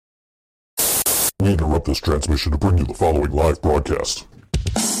We interrupt this transmission to bring you the following live broadcast.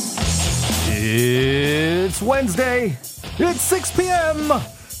 It's Wednesday. It's 6 p.m.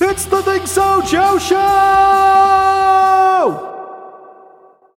 It's the ThinkSoJoE Show!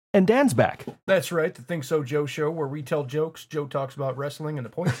 And Dan's back. That's right, the ThinkSoJoE Show, where we tell jokes, Joe talks about wrestling, and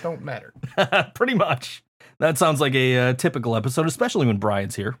the points don't matter. Pretty much. That sounds like a typical episode, especially when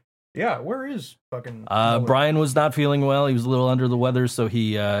Brian's here. Yeah, where is fucking... Brian was not feeling well. He was a little under the weather, so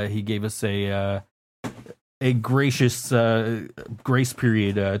he gave us a gracious grace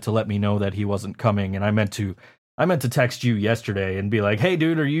period to let me know that he wasn't coming. And I meant to text you yesterday and be like, "Hey,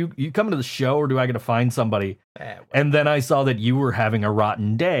 dude, are you coming to the show, or do I got to find somebody?" And then I saw that you were having a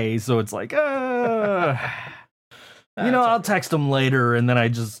rotten day, so it's like, I'll text him later. And then I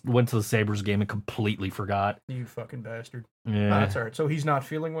just went to the Sabres game and completely forgot. You fucking bastard. Yeah. That's all right. So he's not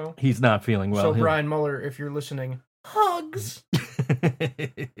feeling well? He's not feeling well. So Brian Muller, if you're listening, hugs.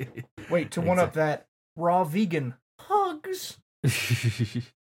 Wait, to one up that, raw vegan, hugs.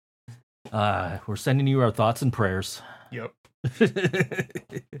 We're sending you our thoughts and prayers. Yep.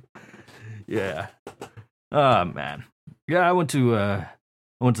 Yeah. Oh, man. Yeah, I went to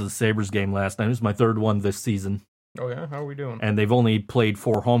the Sabres game last night. It was my third one this season. Oh, yeah? How are we doing? And they've only played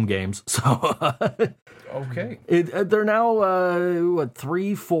 4 home games, so... Okay. They're now,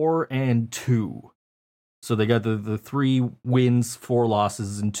 3, 4, and 2. So they got the 3 wins, 4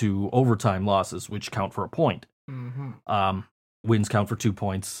 losses, and 2 overtime losses, which count for a point. Mm-hmm. Wins count for 2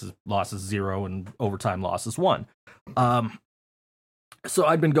 points, losses 0, and overtime losses 1. So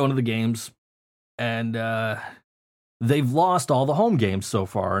I'd been going to the games, and they've lost all the home games so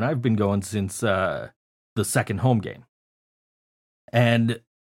far, and I've been going since the second home game. And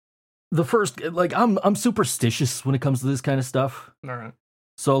the first, I'm superstitious when it comes to this kind of stuff. All right.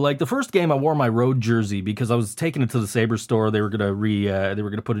 So, the first game, I wore my road jersey because I was taking it to the Sabres store. They were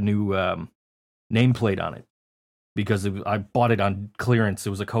gonna put a new nameplate on it because I bought it on clearance. It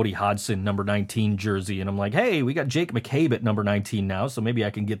was a Cody Hodgson number 19 jersey, and I'm like, hey, we got Jake McCabe at number 19 now, so maybe I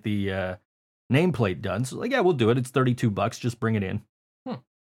can get the nameplate done. So, yeah, we'll do it. It's $32. Just bring it in.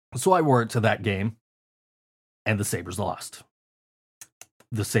 So I wore it to that game, and the Sabres lost.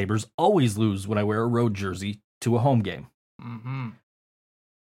 The Sabres always lose when I wear a road jersey to a home game. Mm-hmm.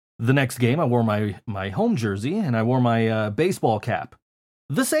 The next game, I wore my home jersey, and I wore my baseball cap.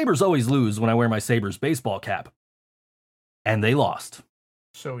 The Sabres always lose when I wear my Sabres baseball cap. And they lost.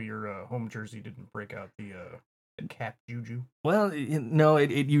 So your home jersey didn't break out the cap juju? Well, no,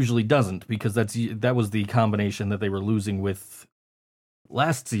 it usually doesn't, because that was the combination that they were losing with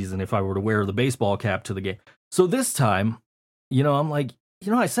last season if I were to wear the baseball cap to the game. So this time, I'm like,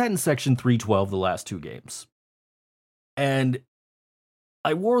 I sat in section 312 the last 2 games. And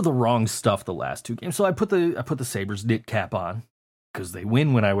I wore the wrong stuff the last 2 games. So I put the Sabres knit cap on because they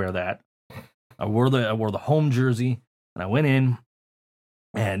win when I wear that. I wore the home jersey, and I went in,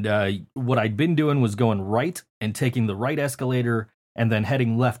 and what I'd been doing was going right and taking the right escalator and then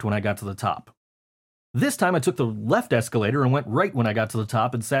heading left when I got to the top. This time I took the left escalator and went right when I got to the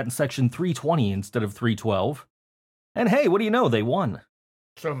top and sat in section 320 instead of 312. And hey, what do you know? They won.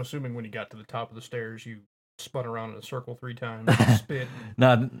 So I'm assuming when you got to the top of the stairs, you spun around in a circle 3 times, spit.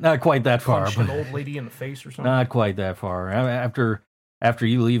 Not quite that far. Punched an old lady in the face or something. Not quite that far. After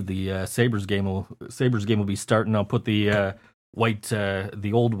you leave, the Sabres game will be starting. I'll put the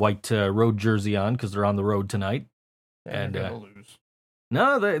old white road jersey on because they're on the road tonight. And they're gonna lose.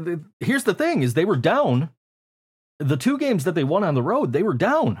 No, here's the thing: is they were down. The 2 games that they won on the road, they were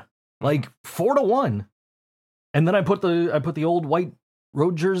down 4-1, and then I put the old white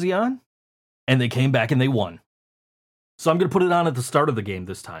road jersey on, and they came back and they won. So I'm going to put it on at the start of the game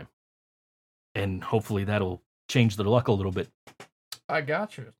this time. And hopefully that'll change their luck a little bit. I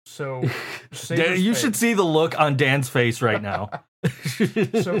got you. So you should see the look on Dan's face right now.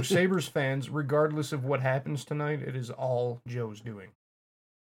 So Sabres fans, regardless of what happens tonight, it is all Joe's doing.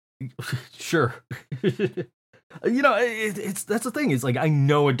 Sure. That's the thing. It's I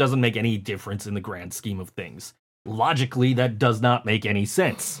know it doesn't make any difference in the grand scheme of things. Logically, that does not make any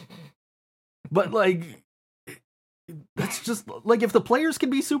sense. But, that's just, if the players can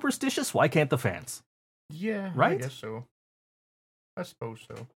be superstitious, why can't the fans? Yeah, right? I guess so. I suppose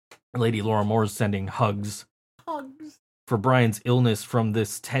so. Lady Laura Moore is sending hugs. Hugs. For Brian's illness from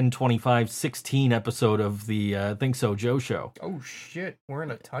this 10/25/16 episode of the ThinkSoJoE Show. Oh, shit. We're in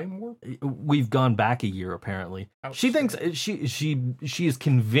a time warp? We've gone back a year, apparently. She thinks, she is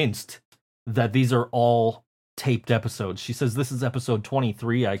convinced that these are all taped episodes. She says this is episode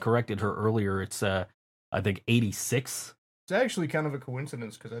 23. I corrected her earlier. It's I think 86. It's actually kind of a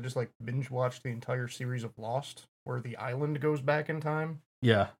coincidence because I just binge watched the entire series of Lost where the island goes back in time.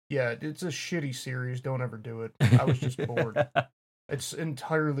 Yeah. Yeah, it's a shitty series. Don't ever do it. I was just bored. It's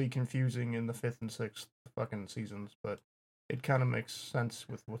entirely confusing in the 5th and 6th fucking seasons, but it kind of makes sense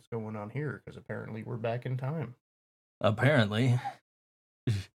with what's going on here, because apparently we're back in time. Apparently.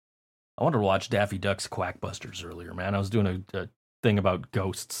 I wanted to watch Daffy Duck's Quackbusters earlier, man. I was doing a thing about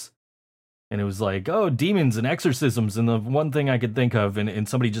ghosts. And it was like, oh, demons and exorcisms. And the one thing I could think of, and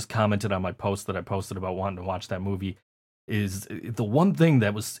somebody just commented on my post that I posted about wanting to watch that movie, is the one thing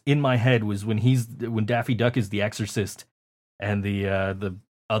that was in my head was when Daffy Duck is the exorcist and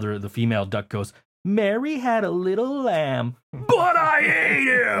the female duck goes, Mary had a little lamb, but I ate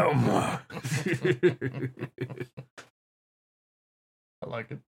him. I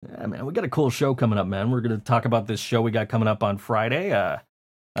like it. Yeah, man, we got a cool show coming up, man. We're going to talk about this show we got coming up on Friday.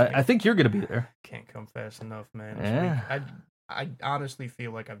 I think you're going to be there. Can't come fast enough, man. Yeah. I honestly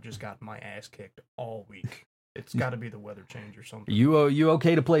feel like I've just gotten my ass kicked all week. It's got to be the weather change or something. You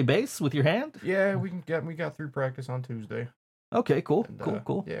okay to play bass with your hand? Yeah, we got through practice on Tuesday. Okay, cool, And,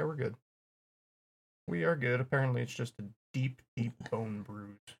 cool. Yeah, we're good. We are good. Apparently, it's just a deep, deep bone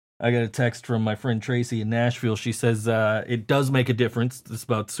bruise. I got a text from my friend Tracy in Nashville. She says it does make a difference. This is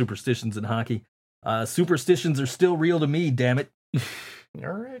about superstitions in hockey. Superstitions are still real to me, damn it.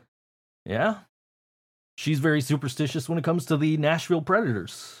 All right. Yeah. She's very superstitious when it comes to the Nashville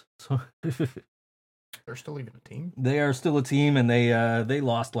Predators. So They're still even a team? they are still a team, and they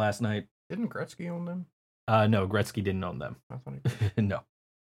lost last night. Didn't Gretzky own them? No, Gretzky didn't own them. I thought he did. No.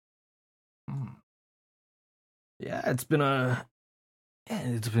 Hmm. Yeah, it's been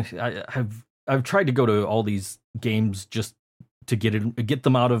I've tried to go to all these games just to get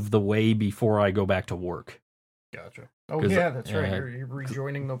them out of the way before I go back to work. Gotcha. Oh, yeah, that's right. You're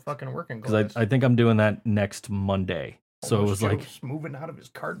rejoining the fucking working class. Because I think I'm doing that next Monday. So Almost it was Joe's moving out of his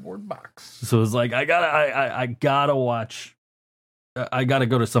cardboard box. So it was like, I gotta watch. I gotta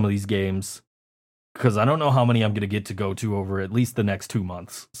go to some of these games because I don't know how many I'm gonna get to go to over at least the next 2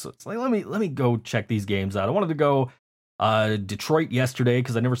 months. So it's like, let me go check these games out. I wanted to go Detroit yesterday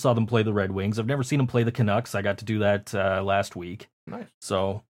because I never saw them play the Red Wings. I've never seen them play the Canucks. I got to do that last week. Nice.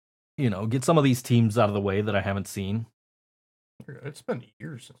 So, get some of these teams out of the way that I haven't seen. It's been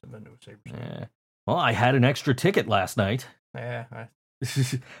years since I've been to a Sabres game. Yeah. Well, I had an extra ticket last night. Yeah,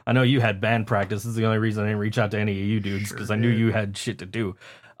 I know you had band practice. This is the only reason I didn't reach out to any of you dudes, because I knew you had shit to do.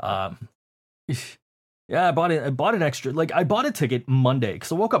 Yeah, I bought an extra. Like, I bought a ticket Monday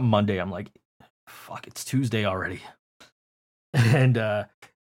because I woke up Monday. I'm like, fuck, it's Tuesday already, and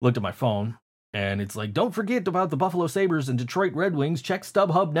looked at my phone, and it's like, don't forget about the Buffalo Sabres and Detroit Red Wings. Check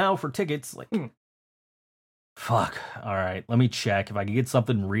StubHub now for tickets. Like, fuck. All right, let me check. If I can get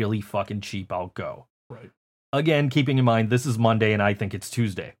something really fucking cheap, I'll go. Right. Again, keeping in mind, this is Monday and I think it's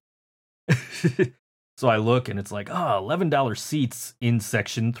Tuesday. So I look and it's like, $11 seats in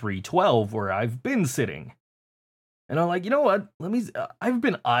section 312 where I've been sitting. And I'm like, you know what? I've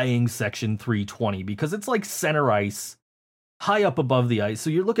been eyeing section 320 because it's like center ice, high up above the ice. So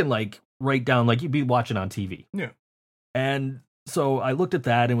you're looking like right down, like you'd be watching on TV. Yeah. And so I looked at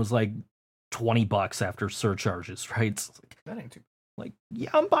that and was like $20 after surcharges, right? It's like, that ain't too. Like,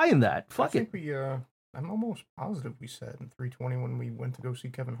 yeah, I'm buying that. Fuck it. I'm almost positive we said in 320 when we went to go see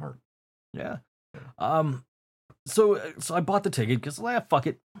Kevin Hart. Yeah. So I bought the ticket because, fuck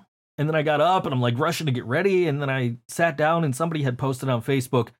it. And then I got up and I'm like rushing to get ready. And then I sat down and somebody had posted on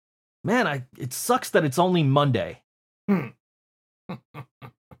Facebook, man, it sucks that it's only Monday. And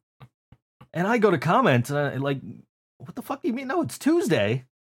I go to comment like, what the fuck do you mean? No, it's Tuesday.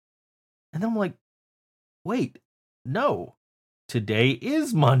 And then I'm like, wait, no, today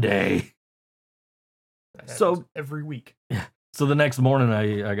is Monday. So every week. So the next morning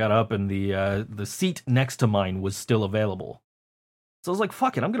I got up and the seat next to mine was still available. So I was like,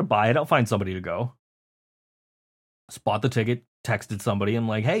 fuck it, I'm going to buy it. I'll find somebody to go. Just bought the ticket, texted somebody. I'm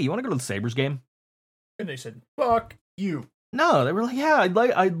like, hey, you want to go to the Sabres game? And they said, fuck you. No, they were like, yeah,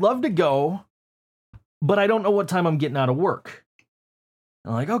 I'd love to go, but I don't know what time I'm getting out of work.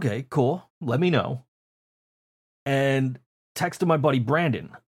 I'm like, okay, cool. Let me know. And texted my buddy Brandon.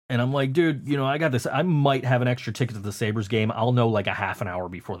 And I'm like, dude, I got this. I might have an extra ticket to the Sabres game. I'll know like a half an hour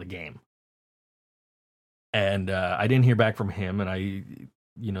before the game. And I didn't hear back from him. And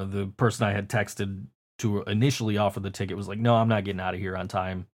the person I had texted to initially offer the ticket was like, no, I'm not getting out of here on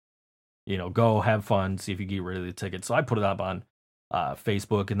time. Go have fun, see if you get rid of the ticket. So I put it up on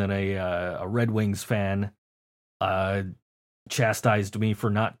Facebook, and then a Red Wings fan chastised me for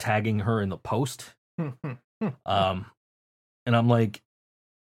not tagging her in the post. And I'm like,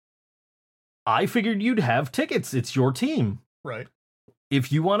 I figured you'd have tickets. It's your team. Right.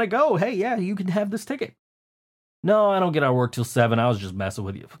 If you want to go, hey, yeah, you can have this ticket. No, I don't get out of work till 7. I was just messing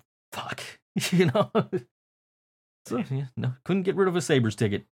with you. Fuck. You know? So, yeah, no, couldn't get rid of a Sabres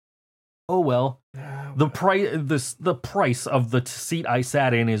ticket. Oh well. The price of the seat I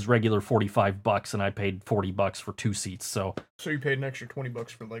sat in is regular $45, and I paid $40 for 2 seats. So you paid an extra $20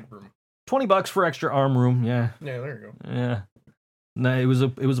 for leg room. $20 for extra arm room. Yeah. Yeah, there you go. Yeah. No, it was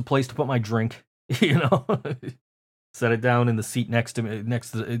a place to put my drink. You know, set it down in the seat next to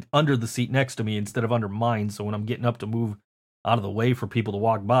me, under the seat next to me instead of under mine. So when I'm getting up to move out of the way for people to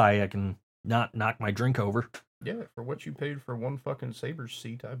walk by, I can not knock my drink over. Yeah, for what you paid for one fucking Sabres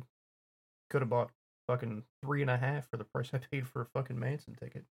seat, I could have bought fucking 3.5 for the price I paid for a fucking Manson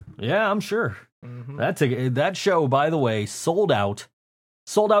ticket. Yeah, I'm sure. Mm-hmm. That show, by the way, sold out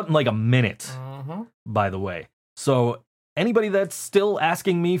in like a minute. Uh-huh. By the way, so anybody that's still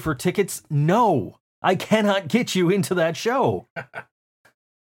asking me for tickets, no, I cannot get you into that show.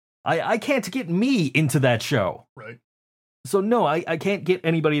 I can't get me into that show. Right. So no, I can't get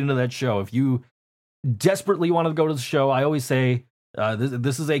anybody into that show. If you desperately want to go to the show, I always say,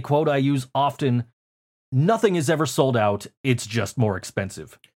 this is a quote I use often, nothing is ever sold out, it's just more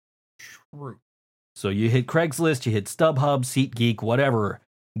expensive. True. So you hit Craigslist, you hit StubHub, SeatGeek, whatever,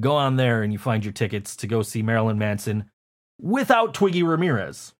 go on there and you find your tickets to go see Marilyn Manson without Twiggy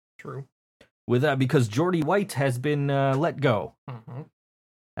Ramirez. True. With that, because Jordy White has been let go. Mm-hmm.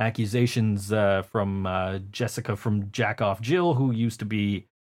 Accusations from Jessica from Jack Off Jill, who used to be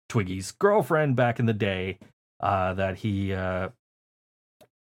Twiggy's girlfriend back in the day, that he, and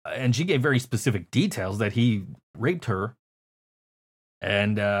she gave very specific details that he raped her.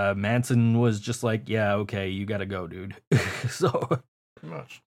 And Manson was just like, yeah, okay, you gotta go, dude. So, Pretty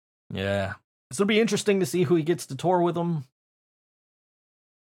much. Yeah. So it'll be interesting to see who he gets to tour with him.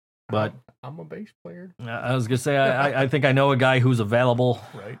 But I'm a bass player. I was gonna say, I think I know a guy who's available.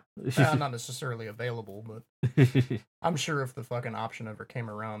 Right. Not necessarily available, but I'm sure if the fucking option ever came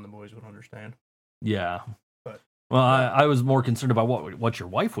around, the boys would understand. Yeah. But well, I was more concerned about what your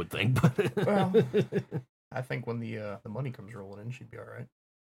wife would think. But well, I think when the money comes rolling in, she'd be all right.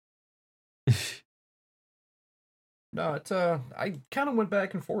 No, it's I kind of went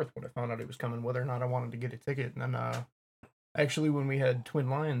back and forth when I found out it was coming, whether or not I wanted to get a ticket. And then actually, when we had Twin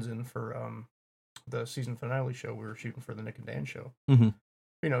Lions in for the season finale show, we were shooting for the Nick and Dan show. Mm-hmm.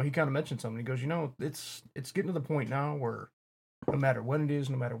 You know, he kind of mentioned something. He goes, it's getting to the point now where no matter when it is,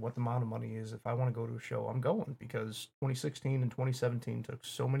 no matter what the amount of money is, if I want to go to a show, I'm going, because 2016 and 2017 took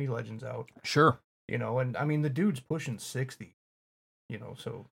so many legends out. Sure. You know, and I mean, the dude's pushing 60. You know,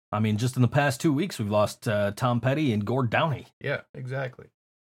 so I mean, just in the past 2 weeks, we've lost Tom Petty and Gord Downey. Yeah, exactly.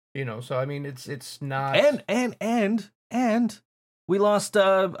 You know, so I mean, it's not. And we lost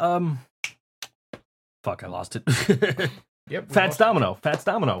fuck, I lost it. Yep. Fats Domino.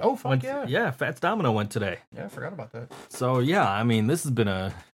 Oh, fuck yeah. Yeah, Fats Domino went today. Yeah, I forgot about that. So yeah, I mean, this has been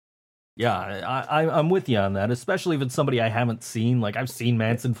I'm with you on that, especially if it's somebody I haven't seen. Like, I've seen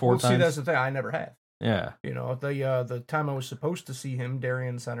Manson 4 times. See, that's the thing. I never have. Yeah. You know, the time I was supposed to see him,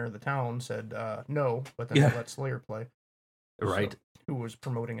 Darien Center of the town said no, but then they let Slayer play. Right. So, who was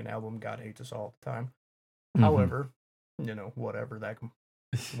promoting an album, God Hates Us All at the time. Mm-hmm. However, you know, whatever that you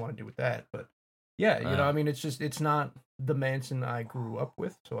want to do with that. But yeah, you know, I mean, it's not the Manson I grew up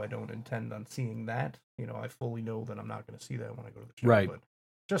with, so I don't intend on seeing that. You know, I fully know that I'm not going to see that when I go to the show. Right. But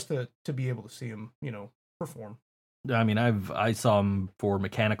just to be able to see him, you know, perform. I mean, I saw him for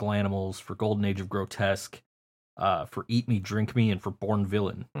Mechanical Animals, for Golden Age of Grotesque, for Eat Me, Drink Me, and for Born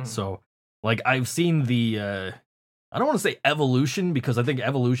Villain. Mm. So, like, I've seen the, I don't want to say evolution, because I think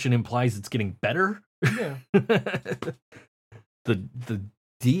evolution implies it's getting better. Yeah. the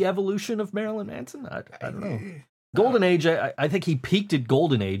de-evolution of Marilyn Manson? I don't know. Golden Age, I think he peaked at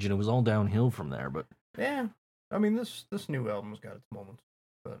Golden Age, and it was all downhill from there. But yeah, I mean, this new album's got its moments.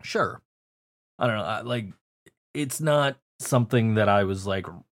 But. Sure. I don't know. It's not something that I was like,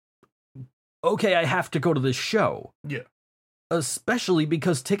 okay, I have to go to this show. Yeah. Especially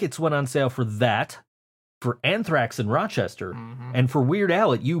because tickets went on sale for that, for Anthrax in Rochester, and for Weird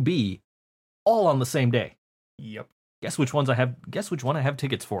Al at UB, all on the same day. Yep. Guess which one I have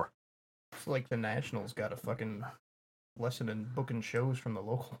tickets for. It's like the Nationals got a fucking lesson in booking shows from the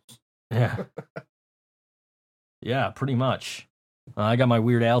locals. Yeah. Yeah, pretty much. I got my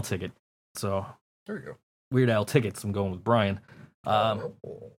Weird Al ticket, so there you go. Weird Al tickets. I'm going with Brian. Yeah,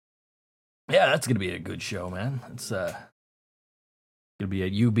 that's gonna be a good show, man. It's gonna be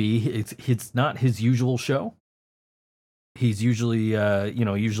at UB. It's not his usual show. He's usually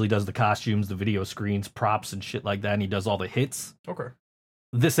usually does the costumes, the video screens, props, and shit like that, and he does all the hits. Okay.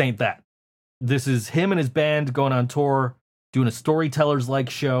 This ain't that. This is him and his band going on tour doing a storytellers-like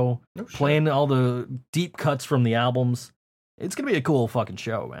show, No shit. playing all the deep cuts from the albums. It's gonna be a cool fucking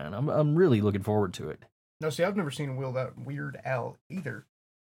show, man. I'm really looking forward to it. No, see, I've never seen Weird Al either.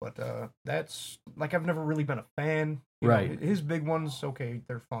 But that's, like, I've never really been a fan. You know, Right. his big ones, okay,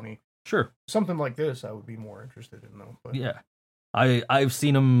 they're funny. Sure. Something like this, I would be more interested in, though. But Yeah. I've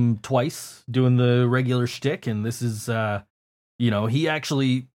seen him twice doing the regular shtick, and this is, he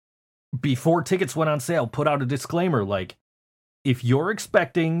actually, before tickets went on sale, put out a disclaimer, like, if you're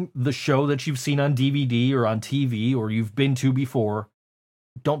expecting the show that you've seen on DVD or on TV or you've been to before,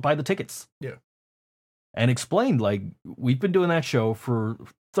 don't buy the tickets. Yeah. And explained, like, we've been doing that show for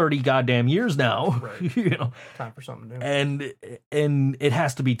 30 goddamn years now. Right. Time for something new. And it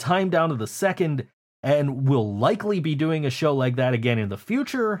has to be timed down to the second, and we'll likely be doing a show like that again in the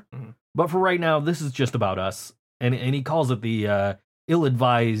future. Mhm. But for right now, this is just about us. And he calls it the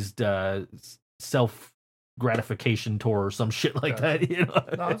ill-advised self-gratification tour or some shit like that.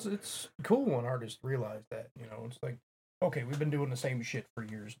 No, it's cool when artists realize that. It's like, okay, we've been doing the same shit for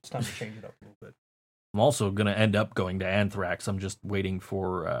years. It's time to change it up a little bit. I'm also going to end up going to Anthrax. I'm just waiting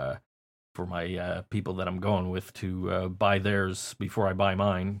for my people that I'm going with to buy theirs before I buy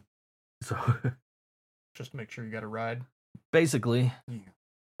mine. So Just to make sure you got a ride. basically, You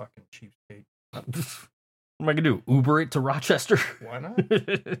fucking cheapskate. what am I going to do? Uber it to Rochester? Why not?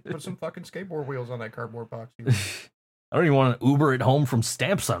 Put some fucking skateboard wheels on that cardboard box. I don't even want to Uber it home from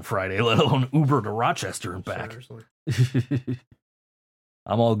Stamps on Friday, let alone Uber to Rochester and back. Seriously.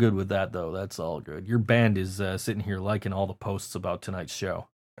 I'm all good with that, though. That's all good. Your band is sitting here liking all the posts about tonight's show.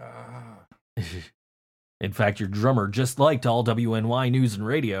 In fact, your drummer just liked all WNY News and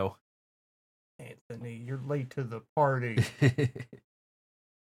Radio. Anthony, you're late to the party.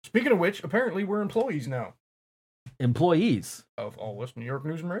 Speaking of which, apparently we're employees now Employees. of All West New York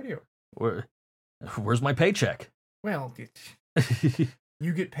News and Radio. Where's my paycheck? Well,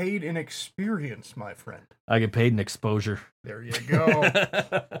 you get paid in experience, my friend. I get paid in exposure. There you go.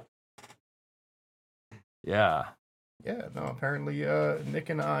 Yeah. Yeah, no, apparently Nick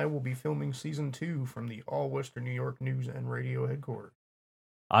and I will be filming season 2 from the All Western New York News and Radio headquarters.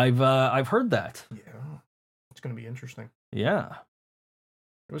 I've heard that. Yeah, it's going to be interesting. Yeah.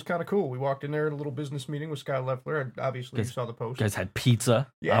 It was kind of cool. We walked in there at a little business meeting with Sky Leffler. Obviously, you saw the post. You guys had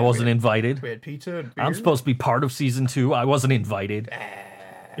pizza. Yeah, I wasn't invited. We had pizza and beer. I'm supposed to be part of season 2. I wasn't invited.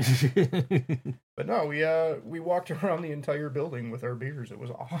 But no, we walked around the entire building with our beers. It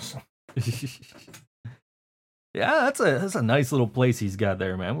was awesome. Yeah, that's a nice little place he's got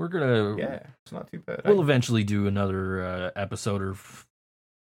there, man. We're gonna it's not too bad. We'll eventually do another episode or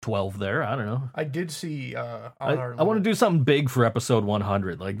 12 there. I don't know. I did see I want to do something big for episode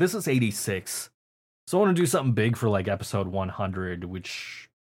 100. Like, this is 86, so I want to do something big for like episode 100, which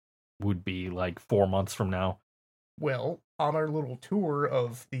would be like 4 months from now. Well, on our little tour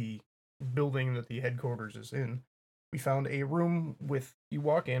of the building that the headquarters is in, we found a room with, you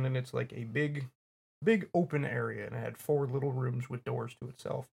walk in and it's like a big open area, and it had 4 little rooms with doors to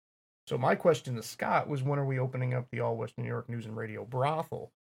itself. So my question to Scott was, when are we opening up the All Western New York News and Radio brothel?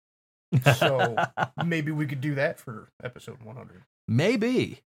 So maybe we could do that for episode 100.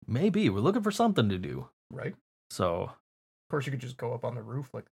 Maybe we're looking for something to do, Right? so Of course, you could just go up on the roof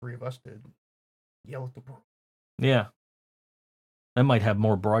like the 3 of us did. Yell at the world. yeah, that might have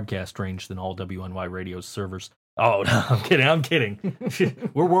more broadcast range than all WNY radio's servers. Oh, no, I'm kidding.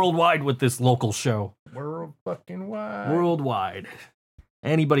 We're worldwide with this local show. World fucking wide. Worldwide.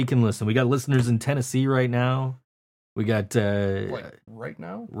 Anybody can listen. We got listeners in Tennessee right now. We got Like, right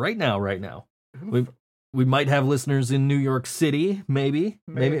now? right now. We might have listeners in New York City, maybe.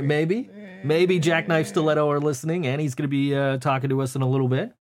 Jackknife Stiletto are listening, and he's going to be talking to us in a little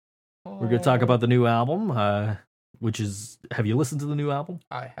bit. We're going to talk about the new album, which is, have you listened to the new album?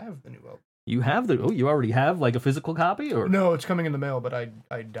 I have the new album. You have you already have like a physical copy, or No, it's coming in the mail, but I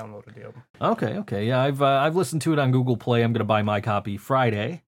downloaded the album. Okay, yeah, I've listened to it on Google Play. I'm gonna buy my copy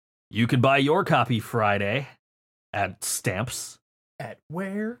Friday. You can buy your copy Friday at Stamps. At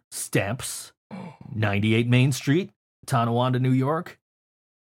where? Stamps, 98 Main Street, Tonawanda, New York.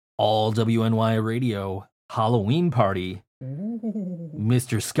 All WNY Radio Halloween party. Ooh.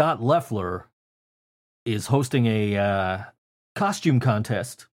 Mr. Scott Leffler is hosting a costume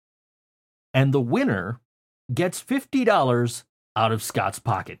contest. And the winner gets $50 out of Scott's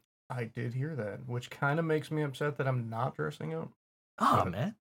pocket. I did hear that, which kind of makes me upset that I'm not dressing up. Oh,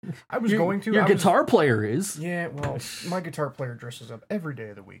 man. I was going to. Your guitar player is. Yeah, well, my guitar player dresses up every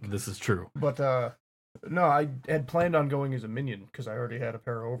day of the week. This is true. But, no, I had planned on going as a minion because I already had a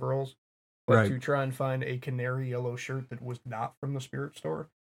pair of overalls. But Right. to try and find a canary yellow shirt that was not from the Spirit store,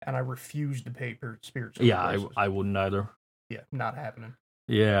 and I refused to pay for Spirit store Yeah, prices. I wouldn't either. Yeah, not happening.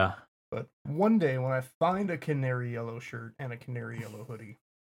 Yeah. But one day when I find a canary yellow shirt and a canary yellow hoodie,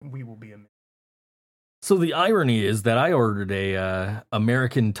 we will be amazed. So the irony is that I ordered a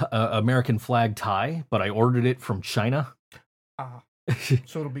American flag tie, but I ordered it from China.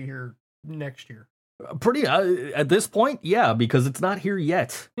 So it'll be here next year. Pretty at this point, yeah, because it's not here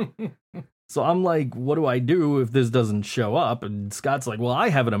yet. So I'm like, what do I do if this doesn't show up? And Scott's like, well, I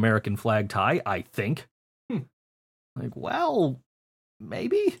have an American flag tie, I think. Like, well,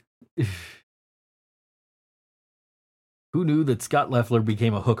 maybe. Who knew that Scott Leffler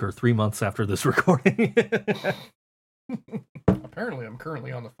became a hooker 3 months after this recording? Apparently, I'm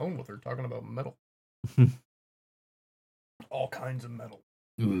currently on the phone with her talking about metal. All kinds of metal.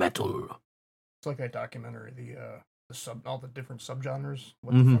 Metal. It's like that documentary, all the different subgenres.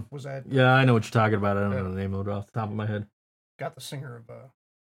 What the fuck was that? Yeah, I know what you're talking about. I don't know the name of it off the top of my head. Got the singer of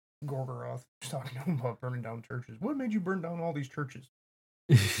Gorgoroth talking to him about burning down churches. What made you burn down all these churches?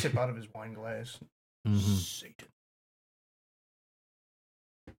 Sip out of his wine glass. Satan.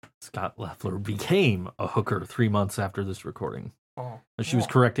 Scott Leffler became a hooker 3 months after this recording. Oh. She was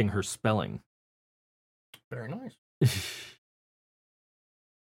correcting her spelling. Very nice.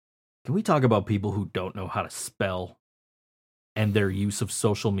 Can we talk about people who don't know how to spell and their use of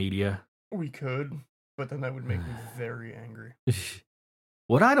social media? We could, but then that would make me very angry.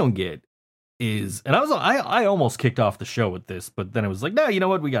 What I don't get is, and I almost kicked off the show with this, but then it was like, no, you know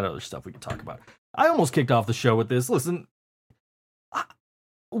what? We got other stuff we can talk about. I almost kicked off the show with this. Listen,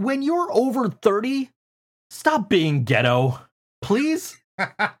 when you're over 30, stop being ghetto, please.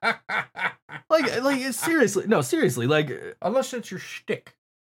 like seriously, no, seriously, like unless it's your shtick.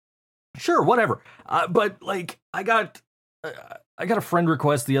 Sure, whatever. But like, I got a friend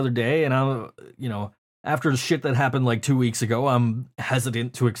request the other day, and after the shit that happened like 2 weeks ago, I'm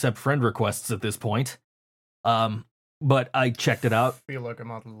hesitant to accept friend requests at this point. But I checked it out. I feel like I'm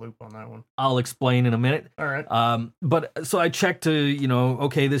out of the loop on that one. I'll explain in a minute. All right. But so I checked to,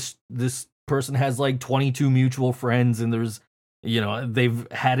 okay, this person has like 22 mutual friends, and there's, they've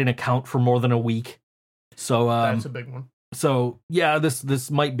had an account for more than a week. So that's a big one. So yeah, this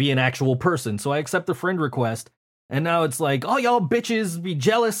might be an actual person. So I accept the friend request, and now it's like, oh, y'all bitches be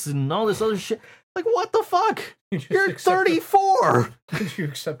jealous and all this other shit. Like, what the fuck? You're 34. Did you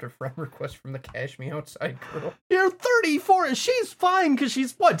accept a friend request from the Cash Me Outside girl? You're 34, and she's fine because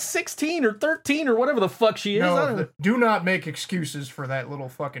she's, 16 or 13 or whatever the fuck she is? No, do not make excuses for that little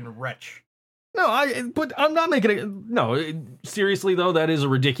fucking wretch. No, but I'm not making it. No, seriously, though, that is a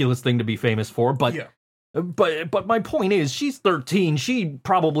ridiculous thing to be famous for. But, yeah. But my point is, she's 13. She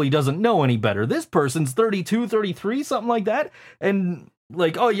probably doesn't know any better. This person's 32, 33, something like that. And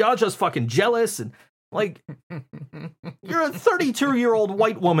like, oh, y'all just fucking jealous. And like, you're a 32-year-old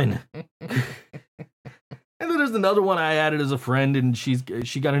white woman. And then there's another one I added as a friend, and she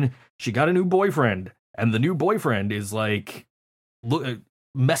got a new boyfriend, and the new boyfriend is like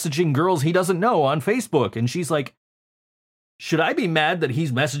messaging girls he doesn't know on Facebook, and she's like, should I be mad that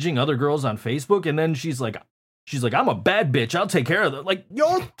he's messaging other girls on Facebook? And then she's like, I'm a bad bitch. I'll take care of that. Like,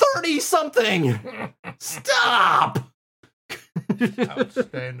 you're 30 something. Stop.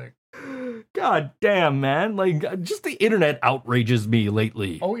 Outstanding. God damn, man. Like, just the internet outrages me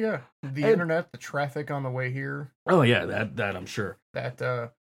lately. Oh yeah. The internet, the traffic on the way here. Oh yeah, that I'm sure.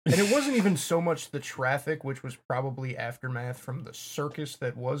 And it wasn't even so much the traffic, which was probably aftermath from the circus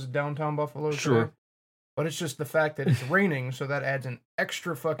that was downtown Buffalo. Sure. Today. But it's just the fact that it's raining, so that adds an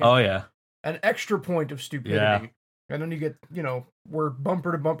extra fucking... Oh, yeah. An extra point of stupidity. Yeah. And then you get, we're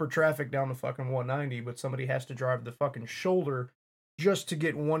bumper-to-bumper traffic down the fucking 190, but somebody has to drive the fucking shoulder just to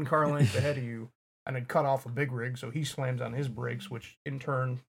get one car length ahead of you, and then cut off a big rig, so he slams on his brakes, which in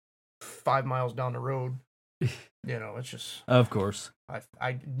turn, 5 miles down the road, it's just... Of course.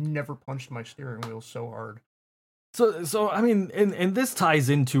 I never punched my steering wheel so hard. So I mean, and this ties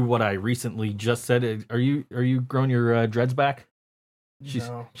into what I recently just said. Are you growing your dreads back? She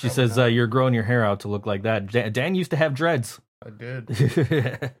says you're growing your hair out to look like that. Dan used to have dreads. I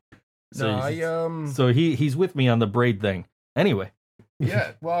did. So he's with me on the braid thing. Anyway.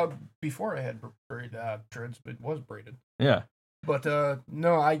 Yeah. Well, before I had dreads, it was braided. Yeah. But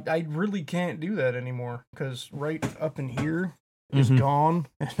no, I really can't do that anymore because right up in here is gone,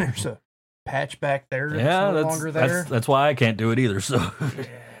 and there's a patch back there. Yeah, no longer there. That's why I can't do it either. So, yeah.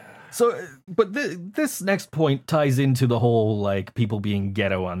 So, but this next point ties into the whole like people being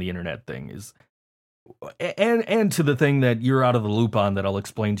ghetto on the internet thing and to the thing that you're out of the loop on that I'll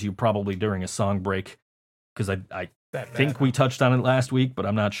explain to you probably during a song break because I think we touched on it last week, but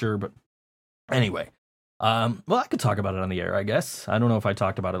I'm not sure. But anyway, well, I could talk about it on the air, I guess. I don't know if I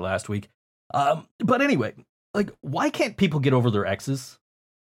talked about it last week. But anyway, like, why can't people get over their exes?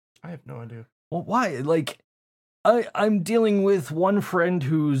 I have no idea. Well, why? Like, I'm dealing with one friend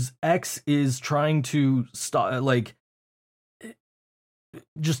whose ex is trying to stop, like,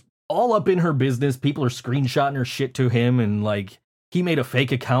 just all up in her business. People are screenshotting her shit to him, and like, he made a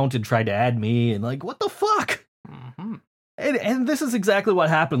fake account and tried to add me, and like, what the fuck? Mm-hmm. And this is exactly what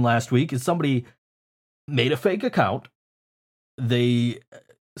happened last week. Is somebody made a fake account. They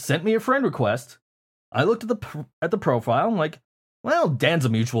sent me a friend request. I looked at the profile. I'm like, well, Dan's a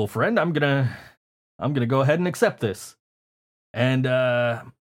mutual friend. I'm gonna go ahead and accept this. And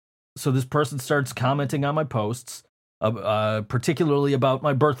so this person starts commenting on my posts, particularly about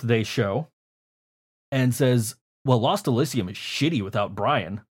my birthday show, and says, well, Lost Elysium is shitty without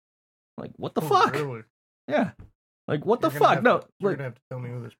Brian. Like, what the fuck? Really? Yeah. Like, what the fuck? No, you're gonna have to tell me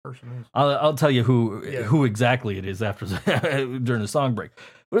who this person is. I'll tell you who exactly it is after during the song break.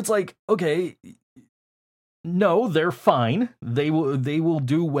 But it's like, okay, no, they're fine. They will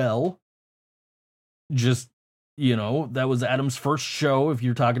do well. Just, that was Adam's first show. If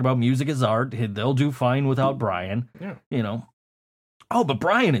you're talking about music as art, they'll do fine without Brian. Yeah. Oh, but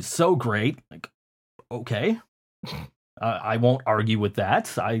Brian is so great. Like, okay. I won't argue with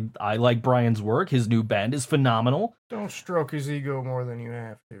that. I like Brian's work. His new band is phenomenal. Don't stroke his ego more than you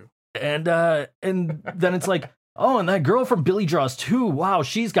have to. And then it's like, oh, and that girl from Billy Draws 2, wow,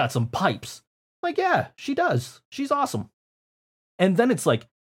 she's got some pipes. Like, yeah, she does. She's awesome. And then it's like,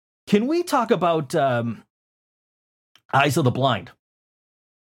 can we talk about Eyes of the Blind?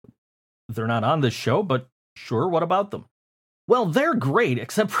 They're not on this show, but sure, what about them? Well, they're great,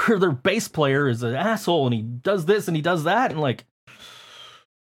 except for their bass player is an asshole, and he does this and he does that, and like,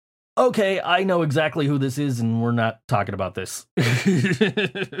 okay, I know exactly who this is, and we're not talking about this.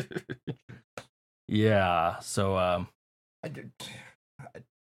 Yeah, so,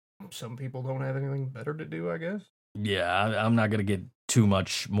 some people don't have anything better to do, I guess. Yeah, I'm not gonna get too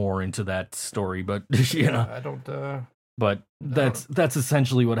much more into that story, but, I don't, But that's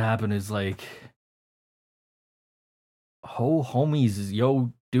essentially what happened is like, homies,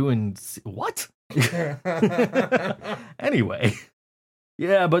 yo, doing what? Anyway,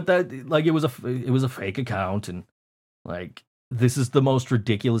 yeah, but that, like, it was a fake account, and like, this is the most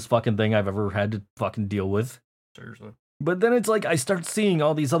ridiculous fucking thing I've ever had to fucking deal with. Seriously. But then it's like I start seeing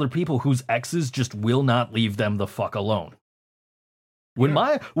all these other people whose exes just will not leave them the fuck alone. When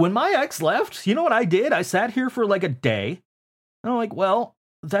my ex left, you know what I did? I sat here for like a day. And I'm like, well,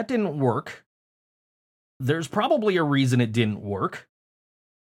 that didn't work. There's probably a reason it didn't work.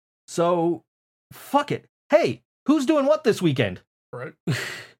 So, fuck it. Hey, who's doing what this weekend? Right.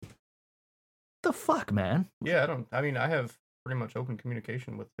 The fuck, man? Yeah, I have pretty much open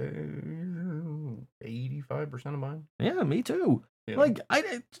communication with 85% of mine. Yeah, me too. Yeah. Like,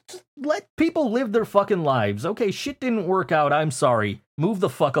 I just let people live their fucking lives. Okay, shit didn't work out. I'm sorry. Move the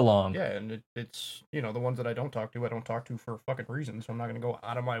fuck along. Yeah, and it's, the ones that I don't talk to for fucking reasons, so I'm not going to go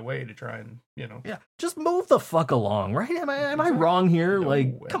out of my way to try and, Yeah, just move the fuck along, right? Am I wrong here? No,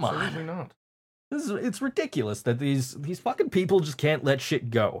 like, come on. Absolutely not. It's ridiculous that these fucking people just can't let shit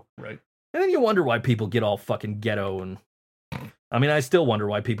go. Right. And then you wonder why people get all fucking ghetto, and I mean, I still wonder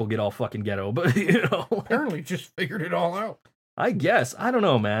why people get all fucking ghetto, but apparently just figured it all out. I guess. I don't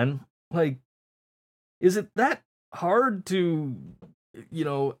know, man. Like, is it that hard to,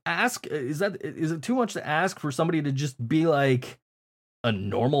 ask? Is it too much to ask for somebody to just be like a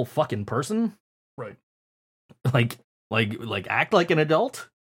normal fucking person? Right. Like act like an adult?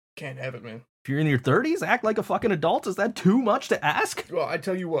 Can't have it, man. If you're in your 30s, act like a fucking adult? Is that too much to ask? Well, I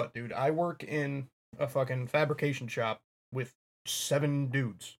tell you what, dude. I work in a fucking fabrication shop with 7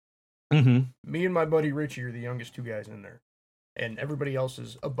 dudes. Mm-hmm. Me and my buddy Richie are the youngest 2 guys in there. And everybody else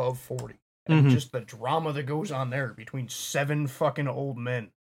is above 40. And just the drama that goes on there between 7 fucking old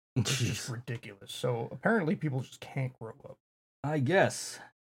men. It's just ridiculous. So apparently people just can't grow up. I guess.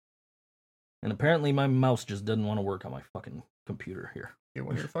 And apparently my mouse just doesn't want to work on my fucking computer here. Yeah,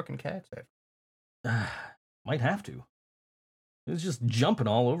 when your fucking cat's at. Might have to. It's just jumping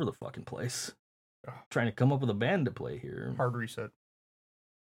all over the fucking place. Trying to come up with a band to play here. Hard reset.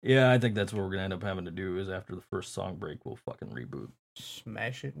 Yeah, I think that's what we're gonna end up having to do is after the first song break, we'll fucking reboot.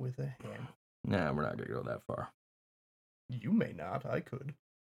 Smash it with a hammer. Nah, we're not gonna go that far. You may not. I could.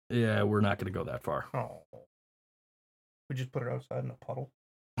 Yeah, we're not gonna go that far. Oh. We just put it outside in a puddle.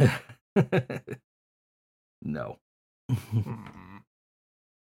 No.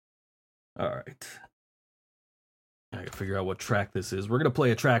 All right. I gotta figure out what track this is. We're gonna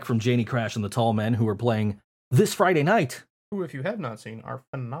play a track from Janie Crash and the Tall Men, who are playing this Friday night. Who, if you have not seen, are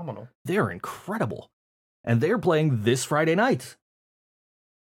phenomenal. They're incredible. And they're playing this Friday night.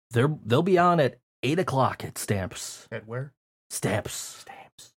 They'll be on at 8 o'clock at Stamps. At where? Stamps.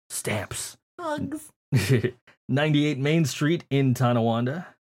 Stamps. Hugs. 98 Main Street in Tonawanda.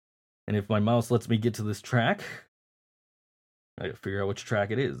 And if my mouse lets me get to this track, I gotta figure out which track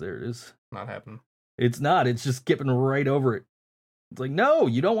it is. There it is. Not happening. It's not. It's just skipping right over it. It's like, no,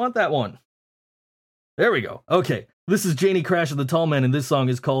 you don't want that one. There we go. Okay. This is Janie Crash of the Tall Men, and this song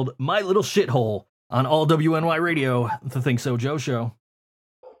is called My Little Shithole on All WNY Radio, the Think So Joe Show.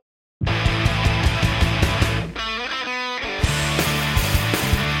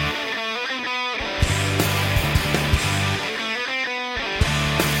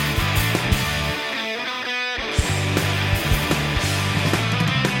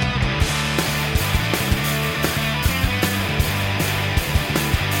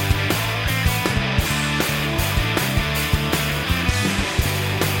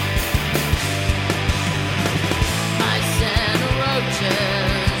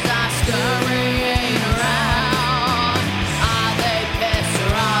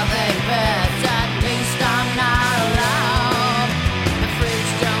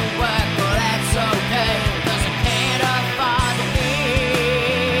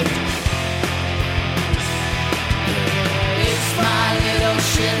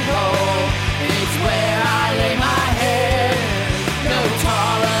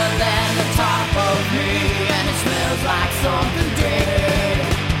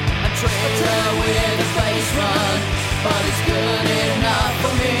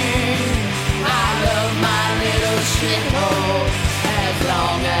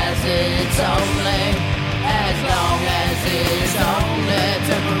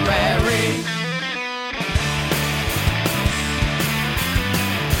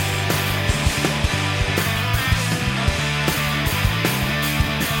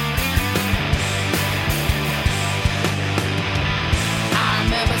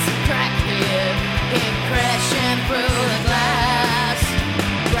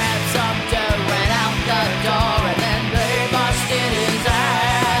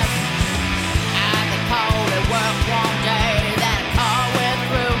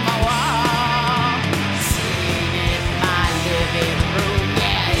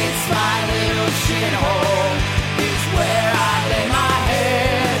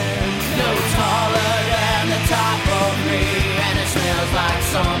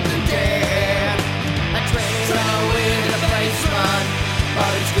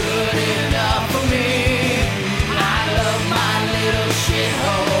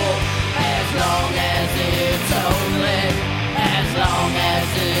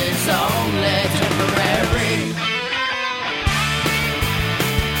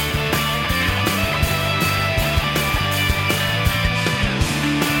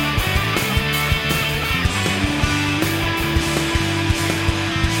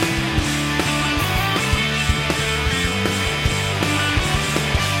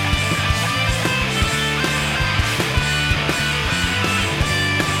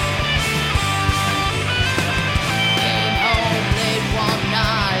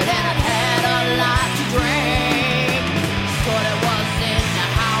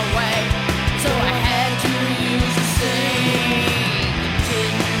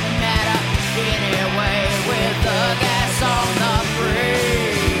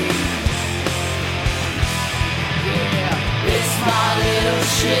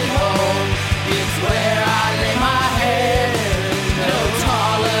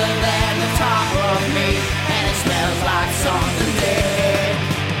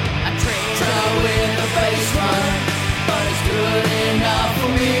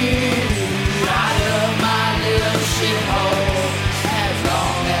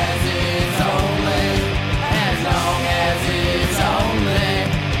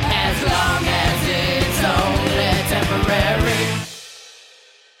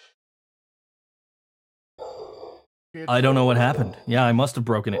 I don't know what happened. Yeah, I must have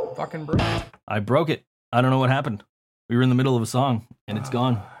broken it. Fucking broke. I broke it. I don't know what happened. We were in the middle of a song, and it's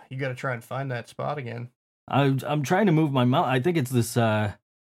gone. You gotta try and find that spot again. I'm trying to move my mouse. I think it's this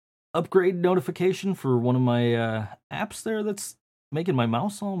upgrade notification for one of my apps there that's making my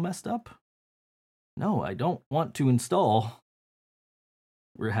mouse all messed up. No, I don't want to install.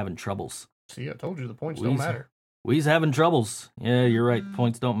 We're having troubles. See, I told you the points don't matter. We's having troubles. Yeah, you're right.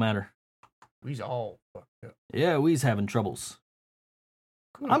 Points don't matter. We's all fucked up. Yeah, we's having troubles.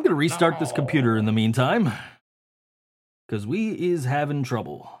 I'm going to restart this computer in the meantime. Because we is having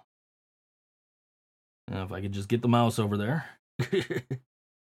trouble. Now, if I could just get the mouse over there.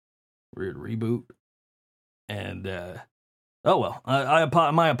 Weird reboot. And, oh well.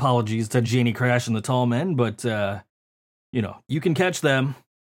 My apologies to Janie Crash and the Tall Men, but, you know, you can catch them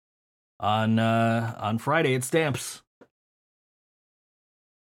On Friday at Stamps.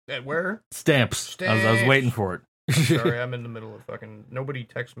 At where? Stamps. I was waiting for it. Sorry, I'm in the middle of fucking... Nobody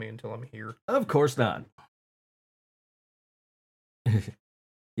texts me until I'm here. Of course not.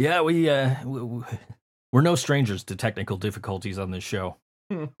 Yeah, we're no strangers to technical difficulties on this show.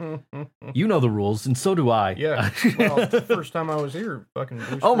 You know the rules, and so do I. Yeah. Well, the first time I was here, fucking...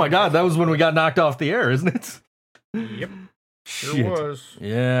 Oh my god, that was when we got knocked off the air, isn't it? Yep. Sure Shit. was.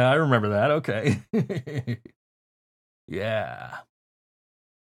 Yeah, I remember that. Okay. Yeah.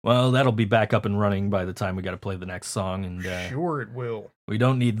 Well, that'll be back up and running by the time we got to play the next song, and Sure it will. we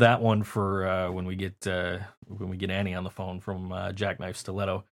don't need that one for when we get Annie on the phone from Jackknife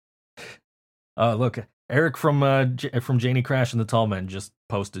Stiletto. Look, Eric from Janie Crash and the Tall Men just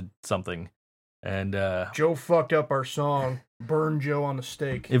posted something, and Joe fucked up our song. Burn Joe on the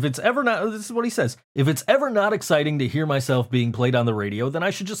stake. if it's ever not, this is what he says: if it's ever not exciting to hear myself being played on the radio, then I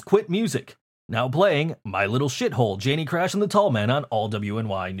should just quit music. Now playing My Little Shithole, Janie Crash and the Tall Men on all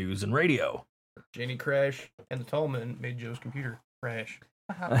WNY News and Radio. Janie Crash and the Tall Men made Joe's computer crash.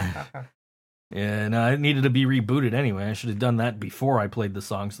 Yeah, no, it needed to be rebooted anyway. I should have done that before I played the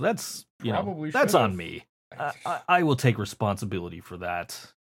song. So that's, Probably that's should've. on me. I will take responsibility for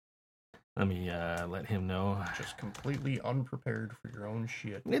that. Let me let him know. Just completely unprepared for your own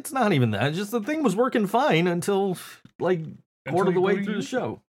shit. It's not even that. It's just the thing was working fine until like quarter of the way through the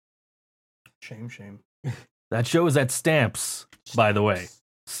show. Shame. That show is at Stamps, by the way.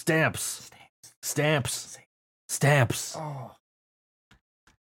 Stamps. Oh.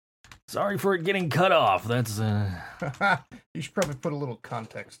 Sorry for it getting cut off. That's You should probably put a little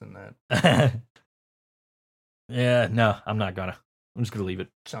context in that. Yeah, no, I'm not gonna. I'm just gonna leave it.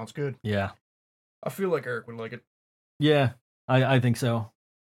 Sounds good. Yeah. I feel like Eric would like it. Yeah, I think so.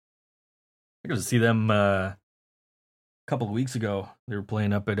 I got to see them a couple of weeks ago. They were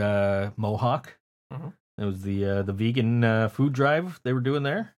playing up at Mohawk. Mm-hmm. It was the vegan food drive they were doing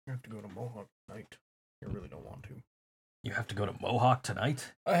there. You have to go to Mohawk tonight. You really don't want to. You have to go to Mohawk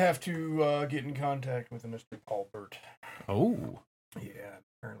tonight? I have to get in contact with a Mr. Paul Burt. Oh. Yeah,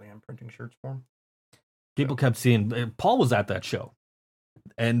 apparently I'm printing shirts for him. People kept seeing... Paul was at that show.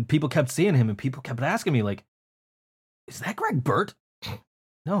 And people kept seeing him, and people kept asking me, like, is that Greg Burt?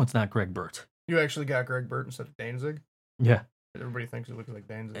 No, it's not Greg Burt. You actually got Greg Burt instead of Danzig? Yeah. Everybody thinks it looks like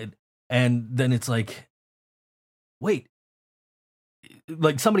Danzig. And then it's like, wait.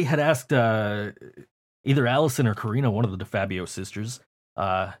 Like, somebody had asked either Allison or Karina, one of the DeFabio sisters,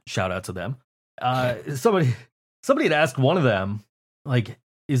 shout out to them. Somebody had asked one of them, like,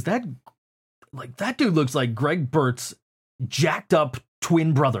 is that... Like, that dude looks like Greg Burt's jacked up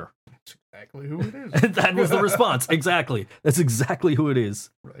twin brother. That's exactly who it is. That was the response. Exactly. That's exactly who it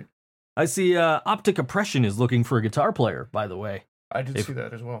is. Right. I see Optic Oppression is looking for a guitar player, by the way. I did see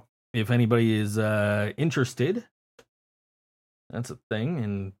that as well. If anybody is interested, that's a thing.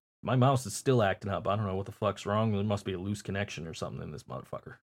 And my mouse is still acting up. I don't know what the fuck's wrong. There must be a loose connection or something in this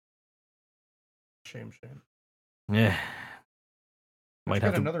motherfucker. Shame. Yeah. Might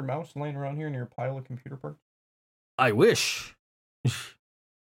have another mouse laying around here near a pile of computer parts. I wish.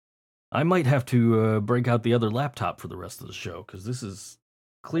 I might have to break out the other laptop for the rest of the show, because this is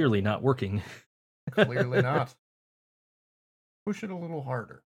clearly not working. Clearly not. Push it a little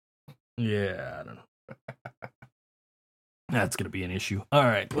harder. Yeah, I don't know. That's gonna be an issue. All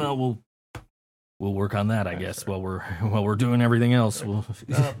right, well, we'll work on that, I guess, while we're doing everything else.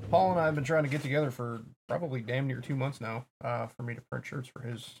 Paul and I have been trying to get together for probably damn near 2 months now, for me to print shirts for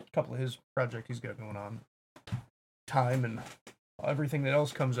a couple of his project he's got going on. Time and everything that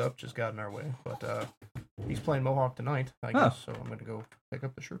else comes up just got in our way, but he's playing Mohawk tonight, I guess, so I'm gonna go pick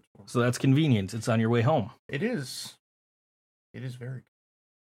up the shirts for him. So that's convenient. It's on your way home. It is very.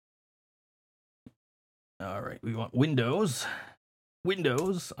 All right, we want Windows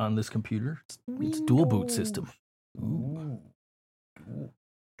on this computer. It's dual boot system. Ooh.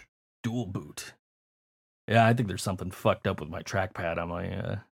 Dual boot. Yeah, I think there's something fucked up with my trackpad on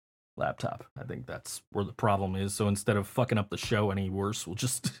my laptop. I think that's where the problem is. So instead of fucking up the show any worse, we'll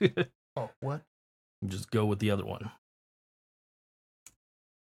just what? Just go with the other one.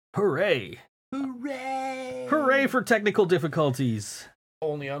 Hooray! Hooray for technical difficulties.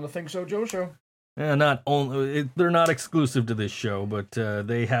 Only on the ThinkSoJoE show. Not only they're not exclusive to this show, but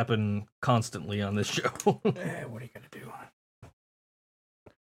they happen constantly on this show. What are you gonna do?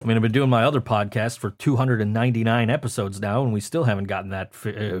 I mean, I've been doing my other podcast for 299 episodes now, and we still haven't gotten that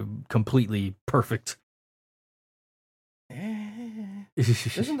completely perfect.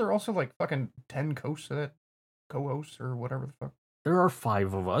 Isn't there also like fucking 10 co-hosts or whatever the fuck? There are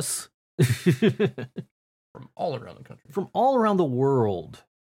 5 of us. From all around the country. From all around the world.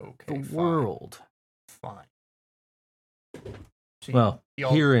 Okay, the fine. world. Fine. See, Well,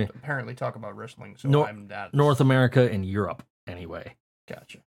 y'all here in apparently talk about wrestling, so I'm not North America and Europe, anyway.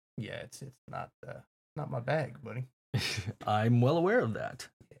 Gotcha. Yeah, it's not my bag, buddy. I'm well aware of that.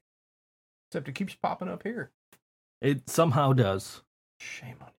 Except it keeps popping up here. It somehow does.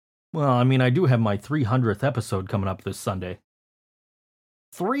 Shame on you. Well, I mean, I do have my 300th episode coming up this Sunday.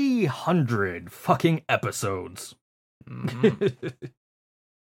 300 fucking episodes. Mm-hmm.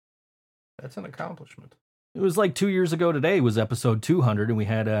 That's an accomplishment. It was like 2 years ago today was episode 200, and we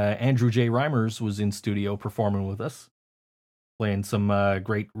had Andrew J. Reimers was in studio performing with us, playing some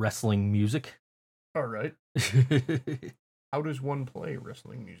great wrestling music. All right. How does one play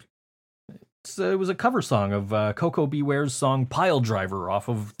wrestling music? It was a cover song of Coco Beware's song Pile Driver off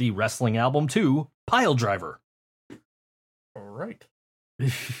of the wrestling album 2, Pile Driver. All right.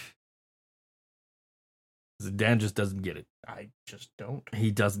 Dan just doesn't get it. I just don't.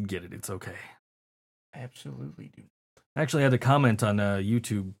 He doesn't get it. It's okay. Absolutely do. Actually, I had a comment on a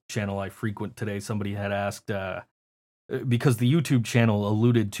YouTube channel I frequent today. Somebody had asked, because the YouTube channel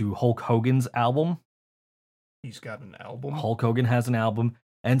alluded to Hulk Hogan's album. He's got an album? Hulk Hogan has an album.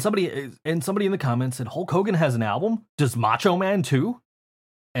 And somebody in the comments said, Hulk Hogan has an album? Does Macho Man too?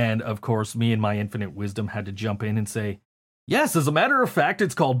 And of course, me and my infinite wisdom had to jump in and say, yes, as a matter of fact,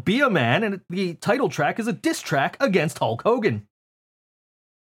 it's called Be a Man, and the title track is a diss track against Hulk Hogan.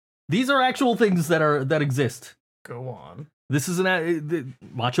 These are actual things that exist. Go on. This is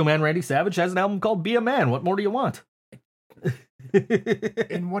Macho Man Randy Savage has an album called Be a Man. What more do you want?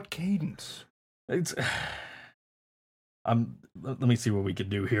 In what cadence? Let me see what we can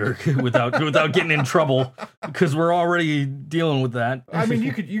do here without getting in trouble, because we're already dealing with that. I mean,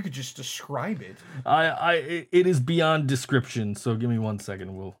 you could just describe it. It is beyond description. So give me 1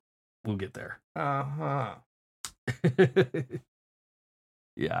 second. We'll get there. Uh-huh.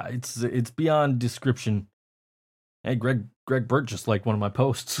 Yeah, it's beyond description. Hey, Greg Burt just liked one of my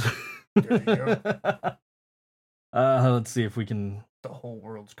posts. There you go. Let's see if we can. The whole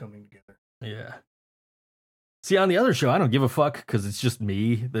world's coming together. Yeah. See, on the other show, I don't give a fuck, because it's just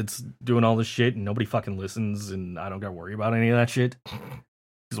me that's doing all this shit, and nobody fucking listens, and I don't gotta worry about any of that shit. Because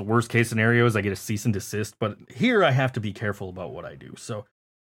the worst case scenario is I get a cease and desist, but here I have to be careful about what I do. So,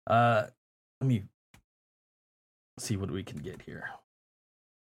 let me see what we can get here.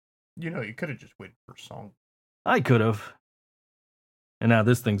 You know, you could have just waited for a song. I could have. And now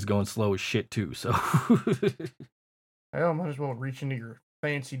this thing's going slow as shit, too, so. Hell, might as well reach into your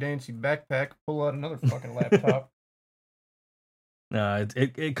fancy dancy backpack, pull out another fucking laptop. Nah,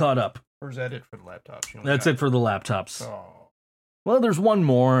 it caught up. Or is that it for the laptops? That's it for the laptops. Oh. Well, there's one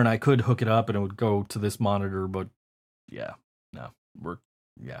more, and I could hook it up, and it would go to this monitor, but yeah, no,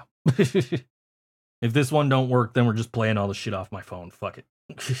 yeah. If this one don't work, then we're just playing all the shit off my phone. Fuck it.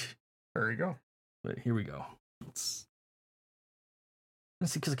 There you go. But here we go. Let's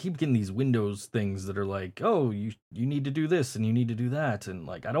see, because I keep getting these Windows things that are like, oh, you need to do this and you need to do that, and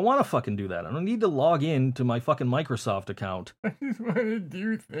like, I don't want to fucking do that. I don't need to log in to my fucking Microsoft account. I just want to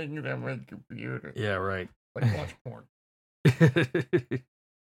do things on my computer. Yeah, right. Like watch porn.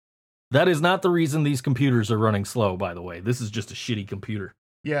 That is not the reason these computers are running slow, by the way. This is just a shitty computer.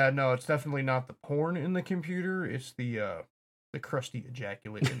 Yeah, no, it's definitely not the porn in the computer. It's the crusty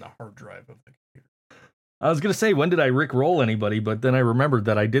ejaculate in the hard drive of the computer. I was going to say, when did I Rickroll anybody? But then I remembered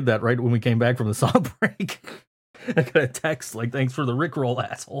that I did that right when we came back from the song break. I got a text like, thanks for the Rickroll,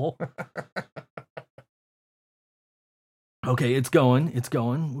 asshole. Okay, it's going. It's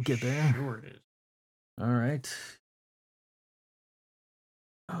going. We'll get there. Sure it is. All right.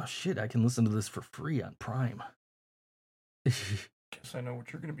 Oh, shit. I can listen to this for free on Prime. Guess I know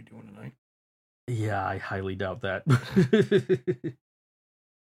what you're going to be doing tonight. Yeah, I highly doubt that.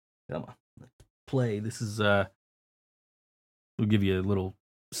 Come on. Play. This is, we'll give you a little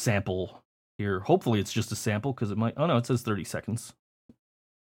sample here. Hopefully it's just a sample, because it might, oh no, it says 30 seconds.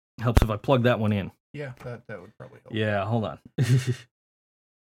 Helps if I plug that one in. Yeah, that would probably help. Yeah, hold on.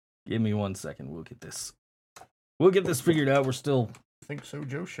 Give me 1 second. We'll get this figured out. We're still...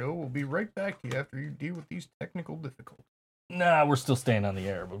 ThinkSoJoE show. We'll be right back to you after you deal with these technical difficulties. Nah, we're still staying on the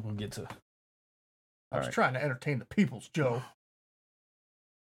air, but we'll get to... I was trying to entertain the peoples, Joe.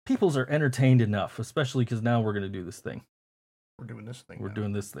 Peoples are entertained enough, especially because now we're going to do this thing. We're doing this thing. We're now.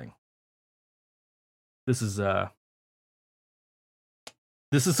 doing this thing. This is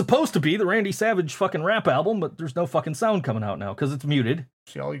supposed to be the Randy Savage fucking rap album, but there's no fucking sound coming out now because it's muted.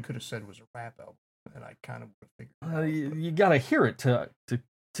 See, all you could have said was a rap album, and I kind of would have figured. You gotta hear it to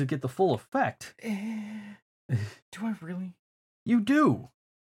get the full effect. Do I really? You do.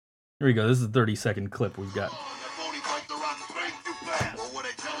 Here we go. This is a 30-second clip we've got.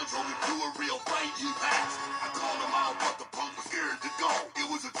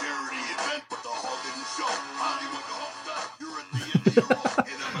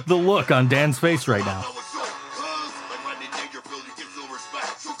 The look on Dan's face right now.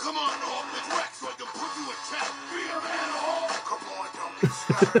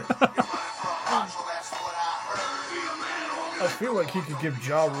 I feel like he could give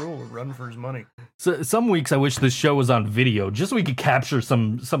Ja Rule a run for his money. So some weeks I wish this show was on video, just so we could capture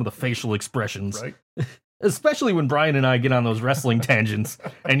some of the facial expressions. Right? Especially when Brian and I get on those wrestling tangents,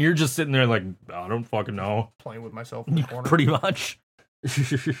 and you're just sitting there like, I don't fucking know. Playing with myself in the corner. Pretty much.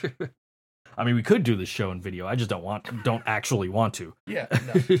 I mean, we could do this show in video. I just don't actually want to. Yeah,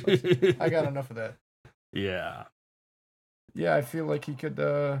 no. I got enough of that. Yeah. Yeah, I feel like he could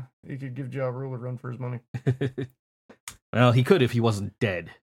give Ja Rule a run for his money. Well, he could if he wasn't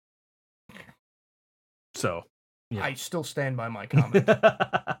dead. So, yeah. I still stand by my comment.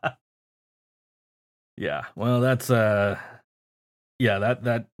 Yeah, well, that's that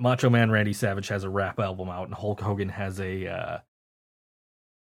Macho Man Randy Savage has a rap album out, and Hulk Hogan has a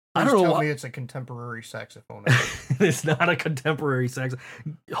I don't know. Tell me it's a contemporary saxophone. It's not a contemporary sax.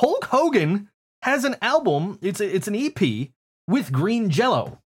 Hulk Hogan has an album. It's an EP with green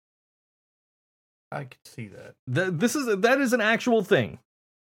Jello. I can see that. That is an actual thing.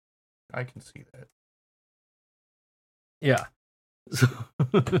 I can see that. Yeah. So,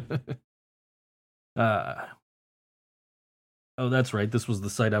 oh, that's right. This was the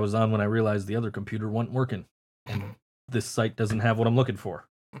site I was on when I realized the other computer wasn't working, and this site doesn't have what I'm looking for.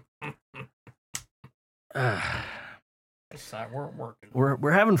 This site weren't working.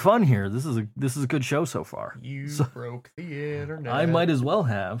 We're having fun here. This is a good show so far. You broke the internet. I might as well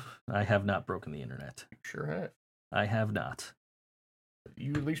have. I have not broken the internet. You sure have. I have not.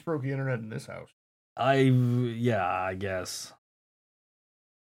 You at least broke the internet in this house. Yeah, I guess.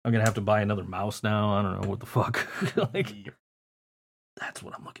 I'm gonna have to buy another mouse now. I don't know what the fuck. Like, that's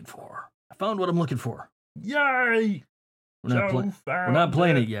what I'm looking for. I found what I'm looking for. Yay! We're not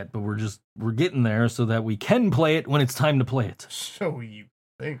playing it yet, but we're getting there so that we can play it when it's time to play it. So you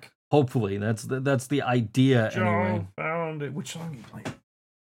think? Hopefully, that's the idea. Joe anyway. Found it. Which song are you playing?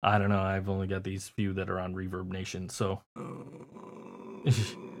 I don't know. I've only got these few that are on Reverb Nation, so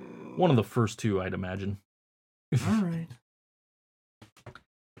one of the first two, I'd imagine. All right.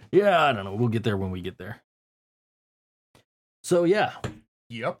 Yeah, I don't know. We'll get there when we get there. So yeah.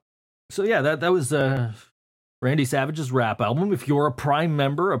 Yep. So yeah, that was Randy Savage's rap album. If you're a Prime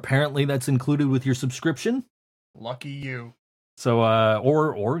member, apparently that's included with your subscription. Lucky you. So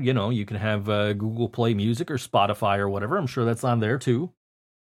or you know, you can have Google Play Music or Spotify or whatever. I'm sure that's on there too.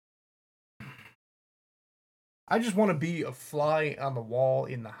 I just want to be a fly on the wall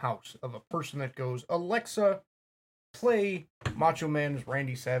in the house of a person that goes, Alexa, play Macho Man's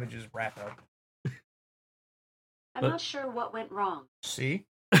Randy Savage's rap album. I'm not sure what went wrong. See?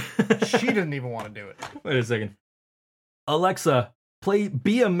 She didn't even want to do it. Wait a second. Alexa, play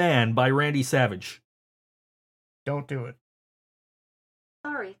Be a Man by Randy Savage. Don't do it.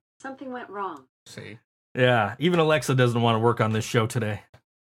 Sorry, something went wrong. See? Yeah, even Alexa doesn't want to work on this show today.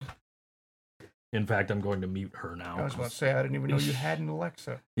 In fact, I'm going to mute her now. I was about to say, I didn't even know you had an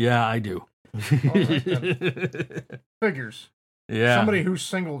Alexa. Yeah, I do. All right, then. Figures. Yeah. Somebody who's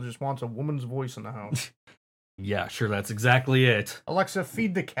single just wants a woman's voice in the house. Yeah, sure, that's exactly it. Alexa,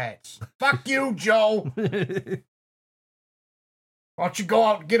 feed the cats. Fuck you, Joe! Why don't you go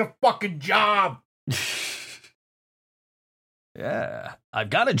out and get a fucking job? Yeah, I've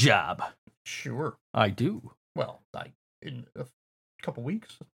got a job. Sure. I do. Well, in a couple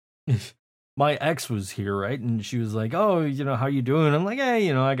weeks. My ex was here, right? And she was like, oh, you know, how you doing? I'm like, hey,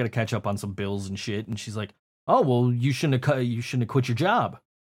 you know, I got to catch up on some bills and shit. And she's like, oh, well, you shouldn't have quit your job.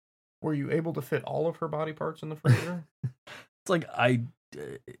 Were you able to fit all of her body parts in the freezer? It's like,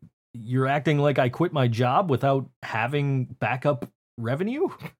 you're acting like I quit my job without having backup revenue?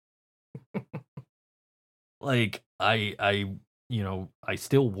 Like, I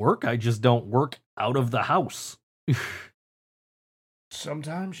still work. I just don't work out of the house.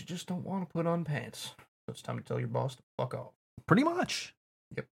 Sometimes you just don't want to put on pants. So it's time to tell your boss to fuck off. Pretty much.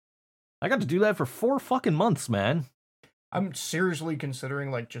 Yep. I got to do that for 4 fucking months, man. I'm seriously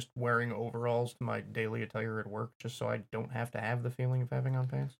considering like just wearing overalls to my daily attire at work, just so I don't have to have the feeling of having on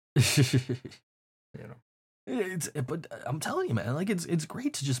pants. You know. But I'm telling you, man, like it's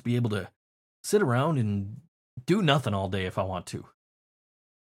great to just be able to sit around and do nothing all day if I want to.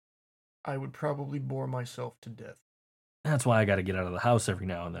 I would probably bore myself to death. That's why I got to get out of the house every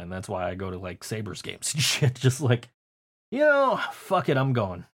now and then. That's why I go to like Sabres games and shit. Just like, you know, fuck it, I'm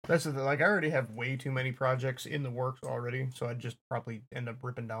going. That's the thing. Like, I already have way too many projects in the works already, so I'd just probably end up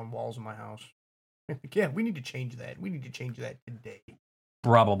ripping down walls in my house. Yeah, we need to change that. We need to change that today.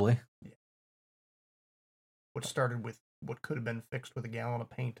 Probably. Yeah. What started with what could have been fixed with a gallon of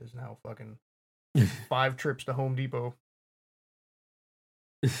paint is now fucking 5 trips to Home Depot.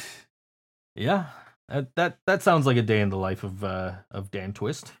 Yeah, that sounds like a day in the life of Dan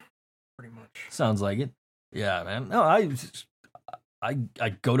Twist. Pretty much. Sounds like it. Yeah, man. No, I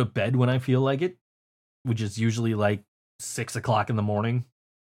go to bed when I feel like it, which is usually like 6 o'clock in the morning.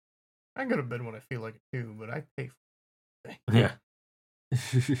 I go to bed when I feel like it too, but I pay for it. Yeah.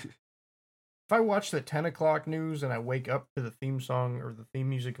 If I watch the 10 o'clock news and I wake up to the theme song or the theme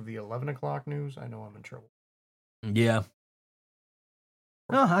music of the 11 o'clock news, I know I'm in trouble. Yeah.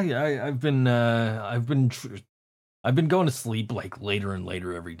 No, I've been going to sleep like later and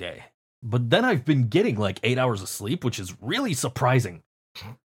later every day, but then I've been getting like 8 hours of sleep, which is really surprising.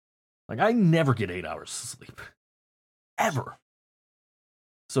 Like I never get 8 hours of sleep, ever.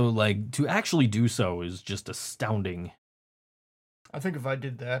 So like to actually do so is just astounding. I think if I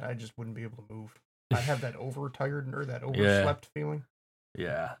did that, I just wouldn't be able to move. I'd have that overtired or that overslept feeling.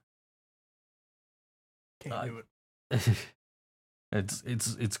 Yeah. Can't do it.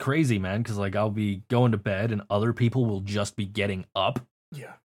 It's crazy, man, because like I'll be going to bed and other people will just be getting up.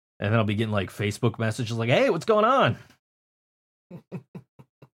 Yeah. And then I'll be getting like Facebook messages like, hey, what's going on?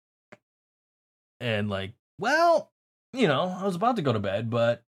 And like, well, you know, I was about to go to bed,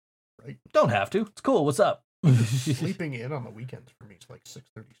 but don't have to. It's cool. What's up? Sleeping in on the weekends for me is like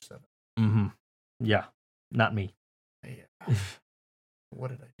 6:37. Mm-hmm. Yeah. Not me. Yeah. What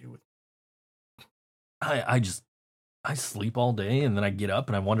did I do with it? I sleep all day and then I get up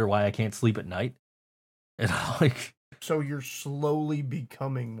and I wonder why I can't sleep at night. And I'm like, so you're slowly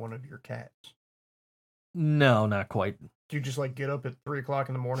becoming one of your cats. No, not quite. Do you just like get up at 3 o'clock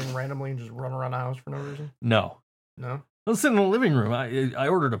in the morning randomly and just run around the house for no reason? No. No? I was sitting in the living room. I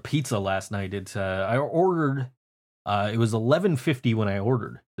ordered a pizza last night. I ordered, it was 11:50 when I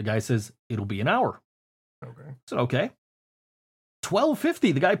ordered. The guy says, it'll be an hour. Okay. I said, okay.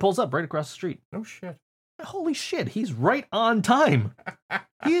 12:50, the guy pulls up right across the street. No shit. Holy shit, he's right on time.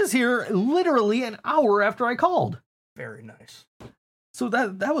 He is here literally an hour after I called. Very nice. So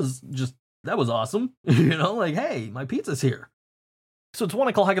that was awesome. You know, like, hey, my pizza's here. So it's 1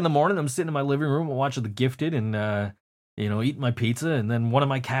 o'clock in the morning. I'm sitting in my living room watching The Gifted and, eating my pizza. And then one of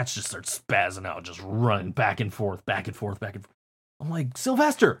my cats just starts spazzing out, just running back and forth, back and forth, back and forth. I'm like,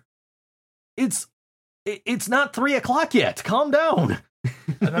 Sylvester, it's not 3 o'clock yet. Calm down.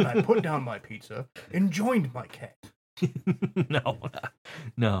 And then I put down my pizza and joined my cat.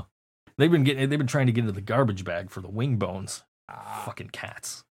 No. They've been trying to get into the garbage bag for the wing bones. Fucking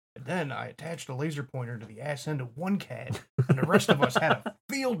cats. And then I attached a laser pointer to the ass end of one cat, and the rest of us had a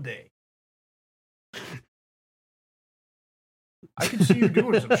field day. I could see you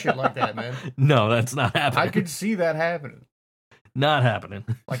doing some shit like that, man. No, that's not happening. I could see that happening. Not happening.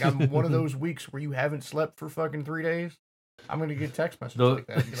 Like, I'm one of those weeks where you haven't slept for fucking 3 days. I'm going to get text messages like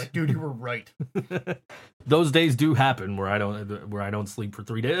that. And be like, dude, you were right. Those days do happen where I don't sleep for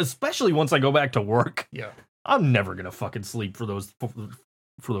 3 days, especially once I go back to work. Yeah. I'm never going to fucking sleep for those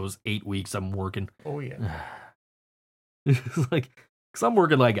 8 weeks I'm working. Oh, yeah. It's like, because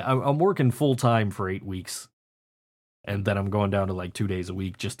I'm working full time for 8 weeks. And then I'm going down to like 2 days a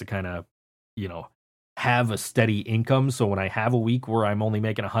week just to kind of, have a steady income. So when I have a week where I'm only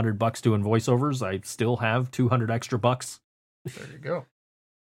making $100 doing voiceovers, I still have 200 extra bucks. There you go.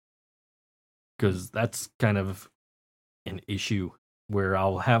 Because that's kind of an issue where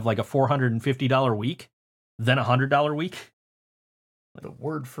I'll have like a $450 week, then a $100 week. The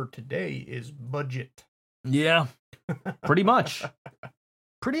word for today is budget. Yeah, pretty much.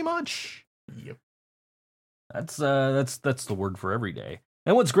 Pretty much. Yep. That's the word for every day.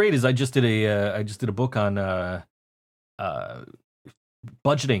 And what's great is I just did a book on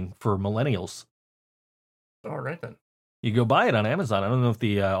budgeting for millennials. All right then. You go buy it on Amazon. I don't know if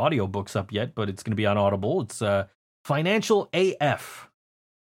the audio book's up yet, but it's going to be on Audible. It's Financial AF.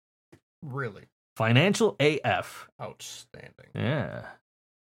 Really? Financial AF. Outstanding. Yeah.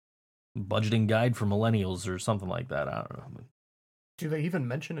 Budgeting guide for millennials or something like that. I don't know. Do they even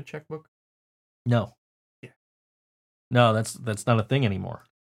mention a checkbook? No. Yeah. No, that's not a thing anymore.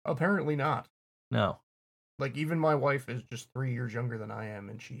 Apparently not. No. Like, even my wife is just 3 years younger than I am,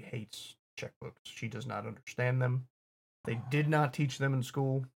 and she hates checkbooks. She does not understand them. They did not teach them in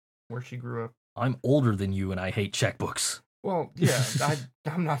school where she grew up. I'm older than you, and I hate checkbooks. Well, yeah,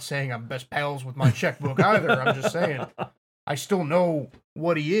 I'm not saying I'm best pals with my checkbook either. I'm just saying I still know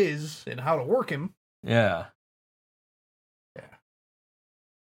what he is and how to work him. Yeah. Yeah.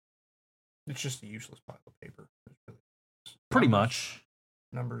 It's just a useless pile of paper. Pretty much.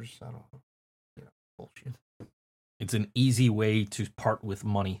 Numbers, I don't know. Bullshit. It's an easy way to part with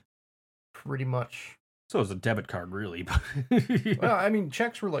money. Pretty much. So is a debit card, really. Well, I mean,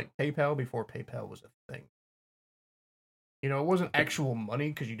 checks were like PayPal before PayPal was a thing. You know, it wasn't actual money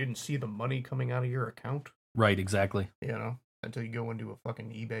because you didn't see the money coming out of your account. Right, exactly. You know, until you go into a fucking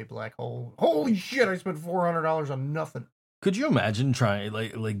eBay black hole. Holy shit! I spent $400 on nothing. Could you imagine trying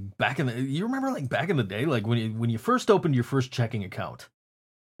like back in the? You remember like back in the day, like when you first opened your first checking account,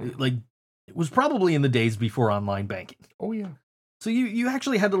 like it was probably in the days before online banking. Oh yeah. So you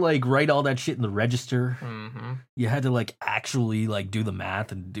actually had to like write all that shit in the register. Mm-hmm. You had to like actually like do the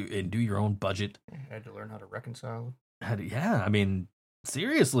math and do your own budget. I had to learn how to reconcile. Yeah, I mean,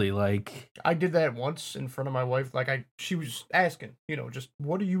 seriously, like I did that once in front of my wife. Like she was asking, you know, just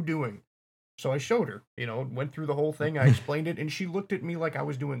what are you doing? So I showed her, you know, went through the whole thing. I explained it, and she looked at me like I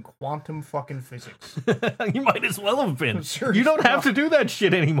was doing quantum fucking physics. You might as well have been. Seriously. You don't have to do that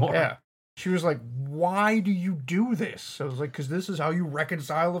shit anymore. Yeah. She was like, why do you do this? I was like, because this is how you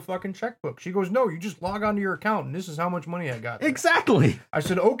reconcile a fucking checkbook. She goes, no, you just log onto your account, and this is how much money I got. Exactly. I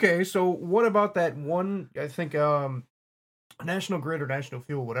said, okay, so what about that one, I think, National Grid or National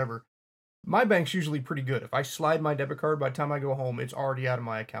Fuel, whatever. My bank's usually pretty good. If I slide my debit card, by the time I go home, it's already out of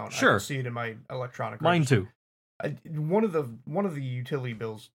my account. Sure. I can see it in my electronic Mine register. too. One of the utility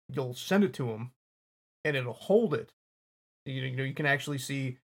bills, you'll send it to them, and it'll hold it. You know, you can actually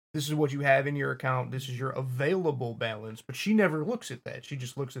see this is what you have in your account. This is your available balance. But she never looks at that. She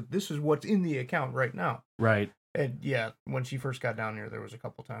just looks at this is what's in the account right now. Right. And yeah, when she first got down here, there was a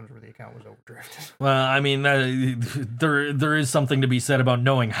couple times where the account was overdrafted. Well, I mean, there is something to be said about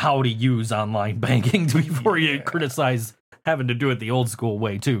knowing how to use online banking before you criticize having to do it the old school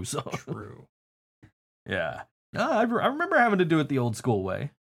way too. So True. Yeah. No, I remember having to do it the old school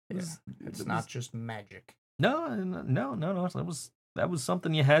way. It's not just magic. No. That was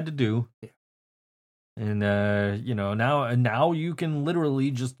something you had to do. Yeah. And you know, now you can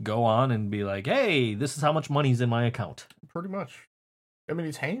literally just go on and be like, "Hey, this is how much money's in my account." Pretty much. I mean,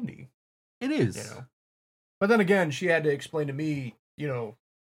 it's handy. It is. You know. But then again, she had to explain to me, you know,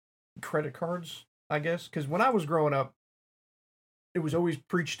 credit cards, I guess, because when I was growing up, it was always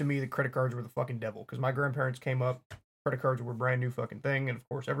preached to me that credit cards were the fucking devil. Because my grandparents came up, credit cards were a brand new fucking thing, and of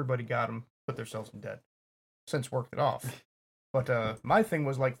course everybody got them, put themselves in debt. Since worked it off. But my thing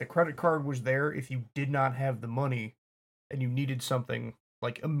was like the credit card was there if you did not have the money and you needed something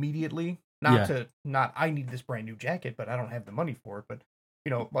like immediately. Not I need this brand new jacket, but I don't have the money for it. But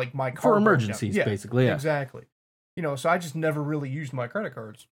you know, like my car for emergencies, basically. Yeah, exactly. You know, so I just never really used my credit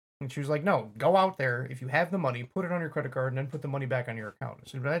cards. And she was like, "No, go out there if you have the money, put it on your credit card, and then put the money back on your account." I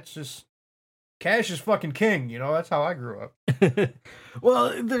said, "That's just cash is fucking king." You know, that's how I grew up. Well,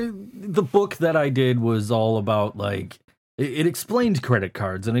 the book that I did was all about like. It explained credit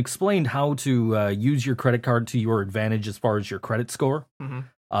cards and explained how to use your credit card to your advantage as far as your credit score,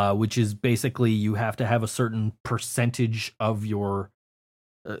 which is basically you have to have a certain percentage of your,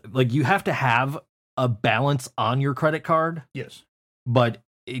 like you have to have a balance on your credit card. Yes. But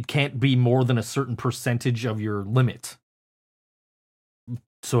it can't be more than a certain percentage of your limit.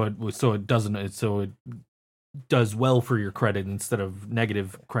 So it does well for your credit instead of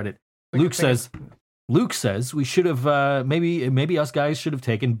negative credit. Luke says we should have maybe us guys should have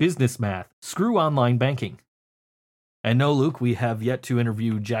taken business math. Screw online banking. And no, Luke, we have yet to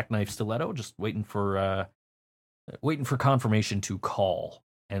interview Jackknife Stiletto. Just waiting for confirmation to call,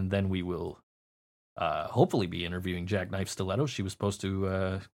 and then we will hopefully be interviewing Jackknife Stiletto. She was supposed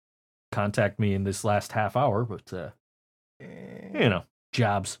to contact me in this last half hour, but you know,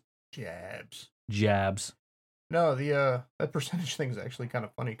 jabs. No, that percentage thing is actually kind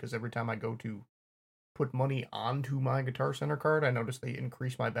of funny because every time I go to put money onto my Guitar Center card, I notice they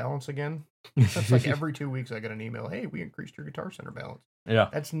increase my balance again. That's like every 2 weeks I get an email, "Hey, we increased your Guitar Center balance." Yeah.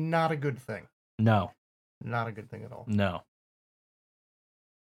 That's not a good thing. No. Not a good thing at all. No.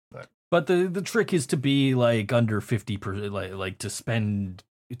 But the trick is to be like under 50%, like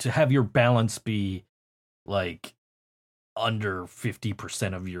to have your balance be like under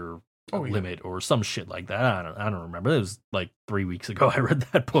 50% of your limit or some shit like that. I don't remember. It was like 3 weeks ago I read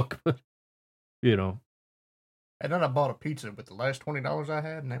that book, but you know. And then I bought a pizza with the last $20 I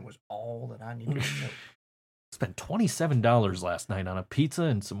had, and that was all that I needed to know. Spent $27 last night on a pizza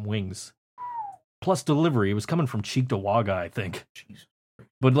and some wings. Plus delivery. It was coming from Cheektowaga, I think. Jeez.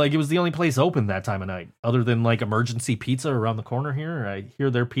 But like it was the only place open that time of night. Other than like Emergency Pizza around the corner here. I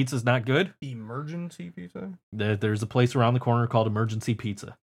hear their pizza's not good. Emergency Pizza? There's a place around the corner called Emergency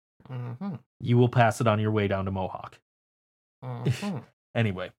Pizza. Mm-hmm. You will pass it on your way down to Mohawk. Mm-hmm.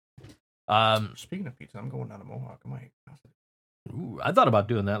 Anyway. Speaking of pizza, I'm going down to Mohawk. I thought about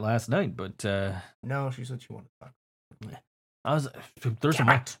doing that last night, but no, she said she wanted to talk. I was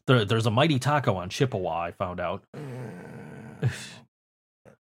there's a Mighty Taco on Chippewa, I found out.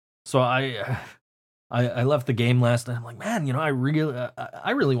 So I left the game last night. I'm like, man, I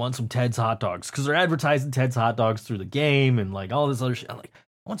really want some Ted's hot dogs, because they're advertising Ted's hot dogs through the game and like all this other shit. I'm like,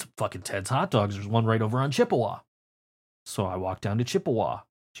 I want some fucking Ted's hot dogs. There's one right over on Chippewa. So I walked down to Chippewa.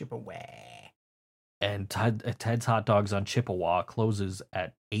 And Ted's hot dogs on Chippewa closes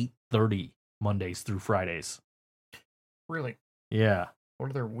at 8:30 Mondays through Fridays. Really? Yeah. What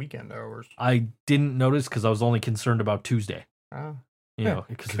are their weekend hours? I didn't notice because I was only concerned about Tuesday. Oh.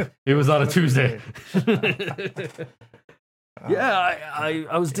 Because it was on a Tuesday. Yeah,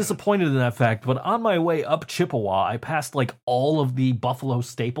 I was disappointed in that fact, but on my way up Chippewa, I passed like all of the Buffalo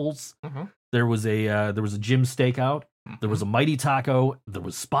staples. Mm-hmm. There was a Jim Stakeout, there was a Mighty Taco, there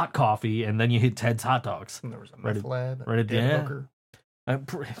was Spot Coffee, and then you hit Ted's hot dogs. And there was a meth lab, right at the end.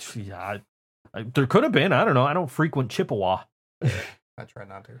 There could have been. I don't know. I don't frequent Chippewa. I try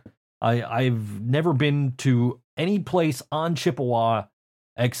not to. I've never been to any place on Chippewa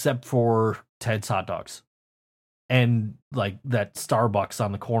except for Ted's hot dogs. And like that Starbucks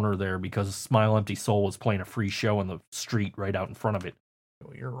on the corner there, because Smile Empty Soul was playing a free show on the street right out in front of it.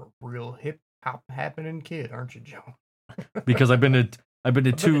 Well, you're a real hip hop happening kid, aren't you, Joe? Because I've been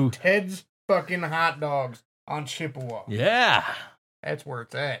to two Ted's fucking hot dogs on Chippewa. Yeah. That's where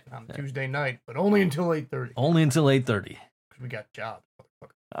it's at on Tuesday night, but only until 8:30. Only until 8:30. Because we got jobs.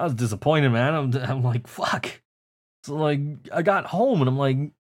 I was disappointed, man. I'm like, fuck. So like, I got home and I'm like,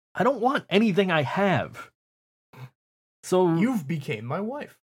 I don't want anything I have. So you've became my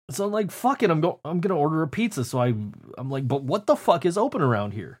wife. So I'm like, fuck it. I'm gonna order a pizza. So I'm like, but what the fuck is open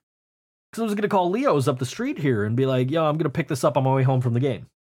around here? Because I was gonna call Leo's up the street here and be like, yo, I'm gonna pick this up on my way home from the game.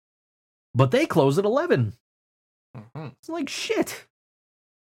 But they close at 11. Mm-hmm. It's like shit.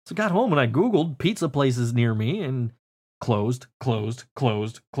 So I got home and I Googled pizza places near me and closed.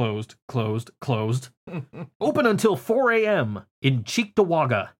 Open until 4 a.m. in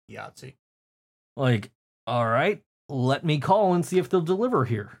Cheektowaga. Yahtzee. Like, all right, let me call and see if they'll deliver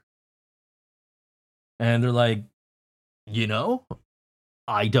here. And they're like,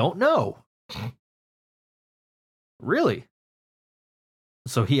 I don't know. Really?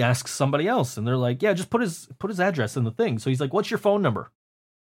 So he asks somebody else, and they're like, yeah, just put his address in the thing. So he's like, what's your phone number?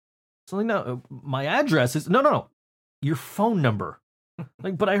 So like, no, my address is no. Your phone number.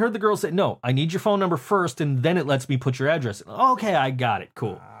 Like, but I heard the girl say, no, I need your phone number first, and then it lets me put your address in. Okay, I got it.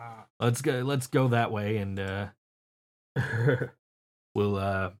 Cool. Let's go that way, and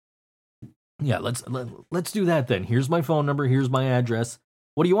we'll let's do that then. Here's my phone number, here's my address.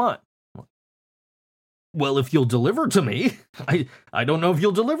 What do you want? Well, if you'll deliver to me. I don't know if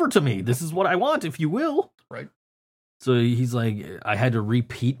you'll deliver to me. This is what I want, if you will. Right. So he's like, I had to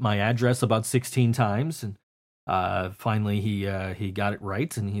repeat my address about 16 times, and finally he got it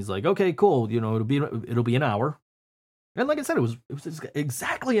right, and he's like, okay, cool, it'll be an hour. And like I said, it was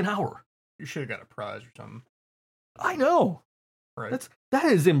exactly an hour. You should have got a prize or something. I know. Right. That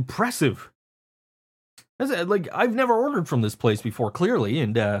is impressive. Like, I've never ordered from this place before, clearly,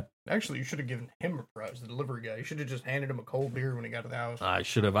 and actually, you should have given him a prize, the delivery guy. You should have just handed him a cold beer when he got to the house. I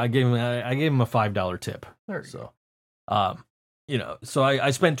should have. I gave him a $5 tip. There you go. So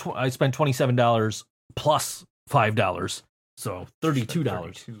I spent $27 plus $5, so $32.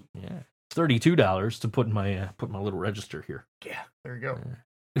 32. Yeah, $32 to put in my little register here. Yeah, there you go.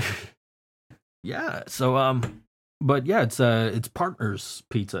 Yeah. So but yeah, it's Partners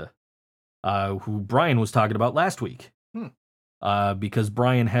Pizza, who Brian was talking about last week. Because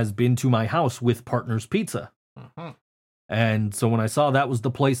Brian has been to my house with Partners Pizza. Mm-hmm. And so when I saw that was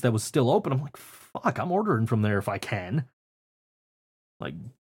the place that was still open, I'm like, fuck, I'm ordering from there if I can. Like,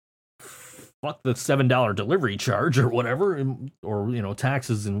 fuck the $7 delivery charge or whatever, or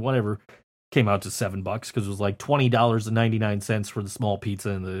taxes and whatever. Came out to $7 because it was like $20.99 for the small pizza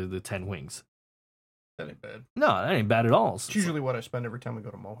and the 10 wings. That ain't bad. No, that ain't bad at all. It's usually what I spend every time we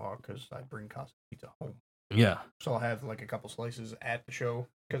go to Mohawk, because I bring Casa Pizza home. Yeah. So I'll have like a couple slices at the show,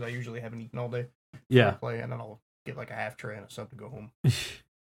 because I usually haven't eaten all day. Yeah. Play, and then I'll get like a half tray and a sub to go home.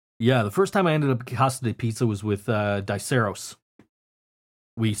 Yeah, the first time I ended up at Casa de Pizza was with Diceros.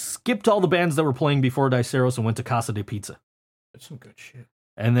 We skipped all the bands that were playing before Diceros and went to Casa de Pizza. That's some good shit.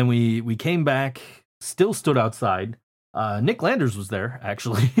 And then we came back, still stood outside. Nick Landers was there,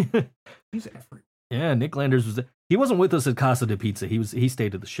 actually. He's everywhere. Yeah, Nick Landers was there. He wasn't with us at Casa de Pizza. He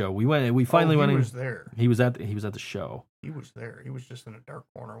stayed at the show. We finally went in. He was there. He was at the show. He was there. He was just in a dark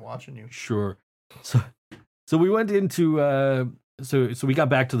corner watching you. Sure. So we went into so we got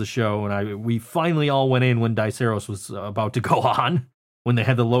back to the show, and we finally all went in when Diceros was about to go on. When they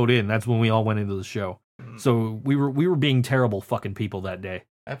had to load in, that's when we all went into the show. So we were being terrible fucking people that day.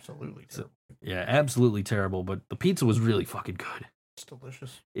 Absolutely terrible. Yeah, absolutely terrible. But the pizza was really fucking good. It's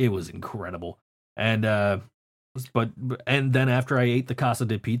delicious. It was incredible. And and then after I ate the Casa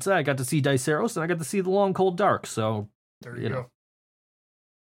de Pizza, I got to see Diceros and I got to see The Long Cold Dark. So There you go.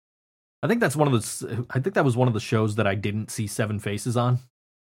 I think that was one of the shows that I didn't see Seven Faces on.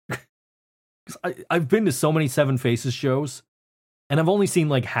 I've been to so many Seven Faces shows, and I've only seen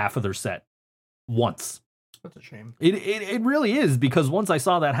like half of their set once. That's a shame. It really is, because once I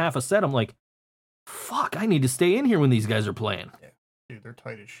saw that half a set, I'm like, fuck, I need to stay in here when these guys are playing. Yeah. Dude, they're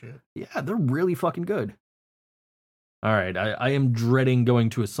tight as shit. Yeah, they're really fucking good. All right, I am dreading going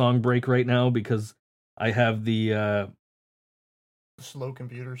to a song break right now because I have the slow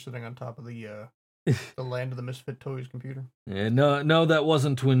computer sitting on top of the Land of the Misfit Toys computer. Yeah, no, that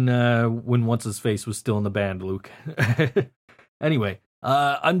wasn't when What's His Face was still in the band, Luke. Anyway,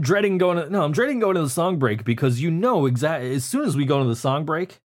 I'm dreading going to the song break because exactly as soon as we go to the song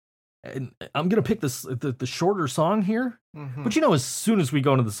break, and I'm gonna pick the shorter song here. Mm-hmm. But as soon as we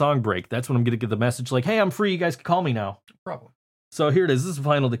go into the song break, that's when I'm gonna get the message like, "Hey, I'm free. You guys can call me now." Problem. So here it is. This is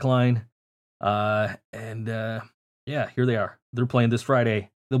Final Decline, yeah, here they are. They're playing this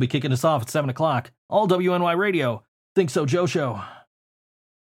Friday. They'll be kicking us off at 7:00. All WNY Radio. ThinkSoJoE Show.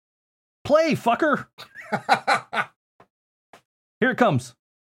 Play, fucker. Here it comes.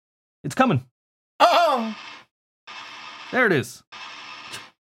 It's coming. Oh! There it is.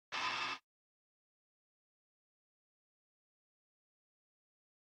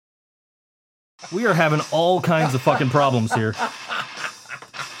 We are having all kinds of fucking problems here.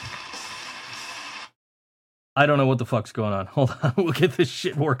 I don't know what the fuck's going on. Hold on, we'll get this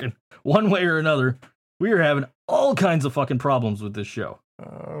shit working. One way or another, we are having all kinds of fucking problems with this show.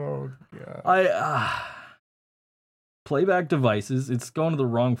 Oh, God. Playback devices, it's going to the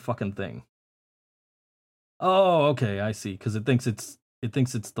wrong fucking thing. Oh, okay, I see, because it thinks it's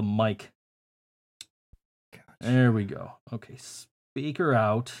the mic. Gotcha. There we go. Okay, speaker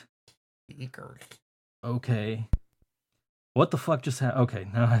out. Speakers. Okay. What the fuck just happened? Okay,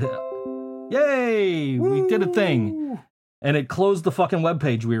 now... Yay! Woo! We did a thing. And it closed the fucking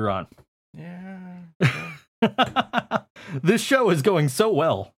webpage we were on. Yeah. This show is going so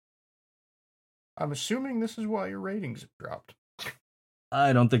well. I'm assuming this is why your ratings have dropped.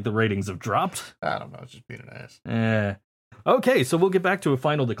 I don't think the ratings have dropped. I don't know, it's just being an ass. Okay, so we'll get back to a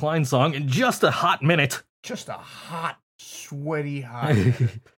Final Decline song in just a hot minute. Just a hot, sweaty hot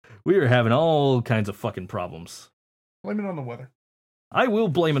minute. We are having all kinds of fucking problems. Blame it on the weather. I will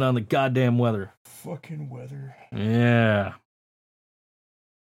blame it on the goddamn weather. Fucking weather. Yeah.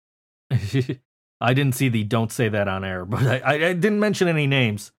 I didn't see the don't say that on air, but I didn't mention any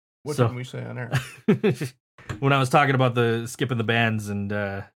names. What did we say on air? When I was talking about the skipping the bands and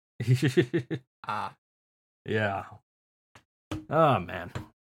yeah. Oh man.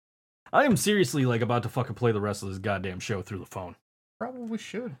 I am seriously about to fucking play the rest of this goddamn show through the phone. Probably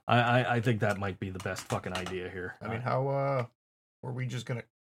should. I think that might be the best fucking idea here. I mean, how were we just gonna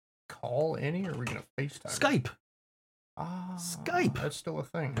call any, or are we gonna FaceTime? Skype. Skype. That's still a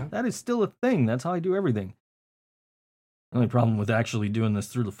thing, huh? That is still a thing. That's how I do everything. The only problem with actually doing this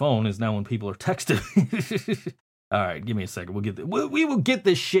through the phone is now when people are texting. All right, give me a second. We will get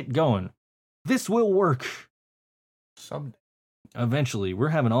this shit going. This will work. Someday. Eventually. We're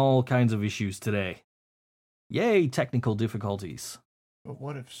having all kinds of issues today. Yay, technical difficulties. But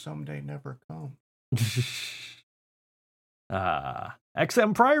what if someday never comes?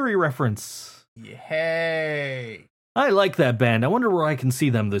 XM Priory reference. Yay! I like that band. I wonder where I can see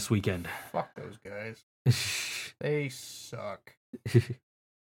them this weekend. Fuck those guys. They suck.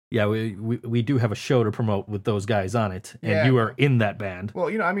 Yeah, we do have a show to promote with those guys on it, and Yeah. you are in that band. Well,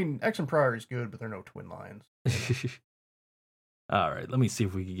 X and Priory is good, but they're no Twin Lions. All right, let me see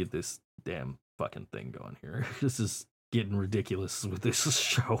if we can get this damn fucking thing going here. This is getting ridiculous with this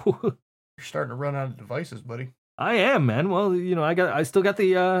show. You're starting to run out of devices, buddy. I am, man. Well, I still got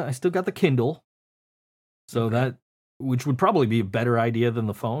the Kindle, so that, which would probably be a better idea than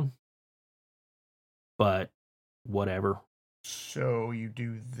the phone. But whatever. So you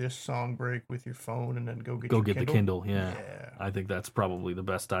do this song break with your phone and then go get the Kindle. Yeah, I think that's probably the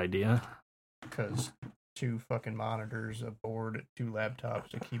best idea. Because 2 fucking monitors, a board, 2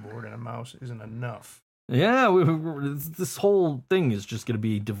 laptops, a keyboard, and a mouse isn't enough. Yeah, this whole thing is just going to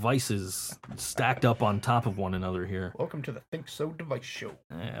be devices stacked up on top of one another here. Welcome to the Think So Device Show.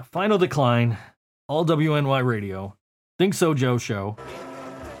 Final Decline, all WNY Radio, ThinkSoJoE Show.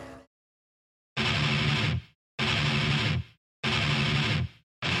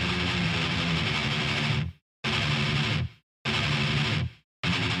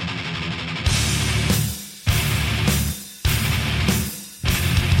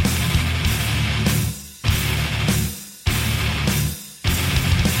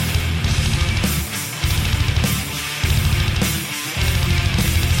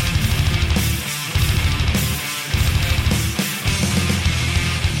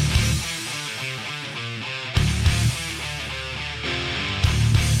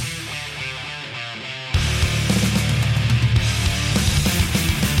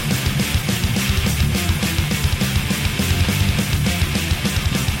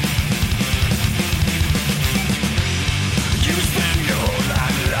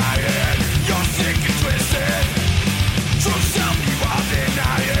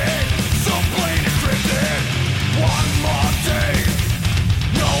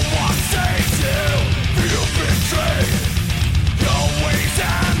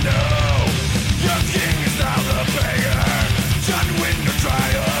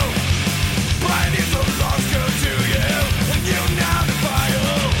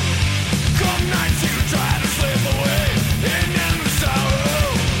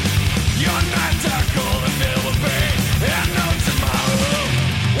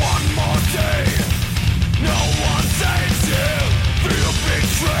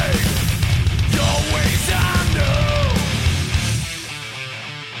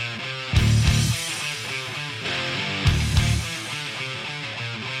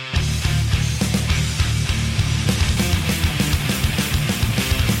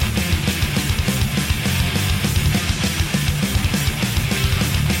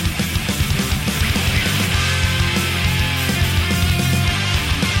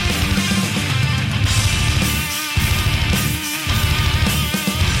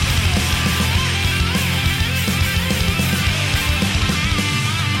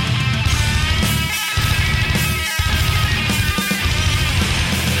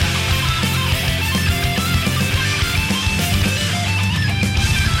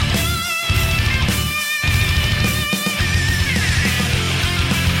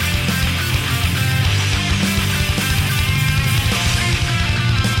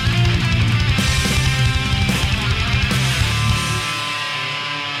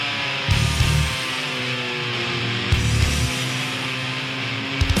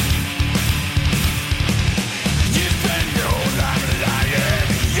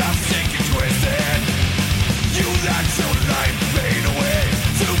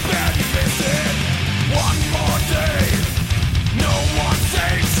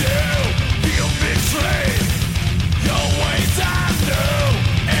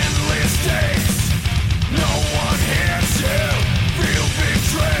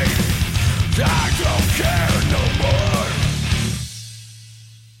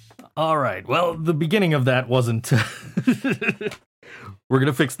 All right. Well, the beginning of that wasn't. We're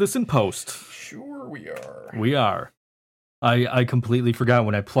gonna fix this in post. Sure, we are. We are. I completely forgot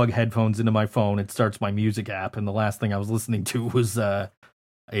when I plug headphones into my phone, it starts my music app, and the last thing I was listening to was a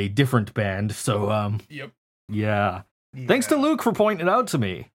different band. So Yep. yeah. Thanks to Luke for pointing it out to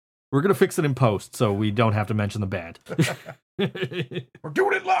me. We're gonna fix it in post, so we don't have to mention the band. We're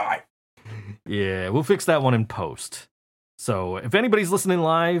doing it live. Yeah, we'll fix that one in post. So if anybody's listening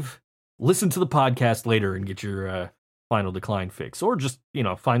live, listen to the podcast later and get your Final Decline fix. Or just,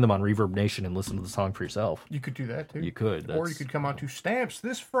 find them on Reverb Nation and listen to the song for yourself. You could do that too. You could. Or you could come out to Stamps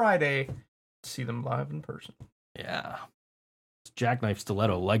this Friday to see them live in person. Yeah. Jackknife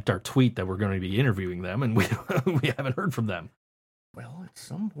Stiletto liked our tweet that we're going to be interviewing them, and we haven't heard from them. Well, at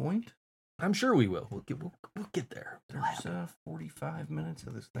some point. I'm sure we will. We'll get there. There's 45 minutes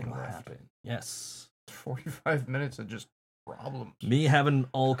of this thing It'll left. happen. Yes. 45 minutes of just problems. Me having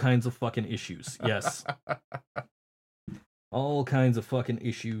all kinds of fucking issues. Yes. All kinds of fucking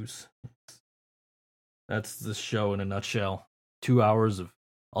issues. That's this show in a nutshell. 2 hours of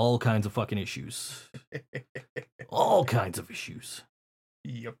all kinds of fucking issues. All kinds of issues.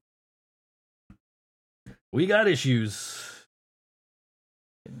 Yep. We got issues.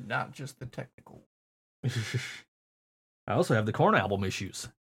 And not just the technical. I also have the Korn album issues.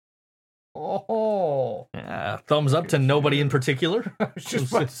 Oh. Yeah, thumbs up to nobody in particular. I was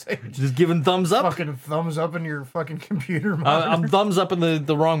just about to say. Just giving thumbs up. Fucking thumbs up in your fucking computer monitor. I'm thumbs up in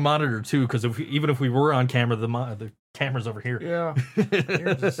the wrong monitor too, because even if we were on camera, the camera's over here. Yeah.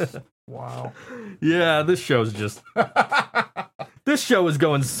 Wow. Yeah, this show's just. This show is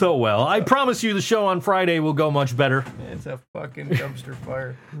going so well. I promise you the show on Friday will go much better. It's a fucking dumpster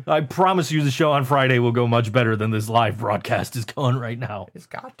fire. I promise you the show on Friday will go much better than this live broadcast is going right now. It's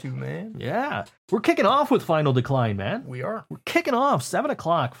got to, man. Yeah. We're kicking off with Final Decline, man. We are. We're kicking off. 7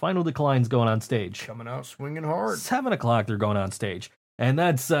 o'clock. Final Decline's going on stage. Coming out swinging hard. 7 o'clock they're going on stage. And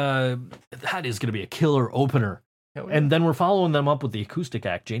that is going to be a killer opener. Hell yeah. And then we're following them up with the acoustic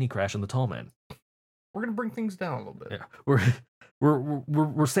act, Janie Crash and the Tall Man. We're going to bring things down a little bit. Yeah.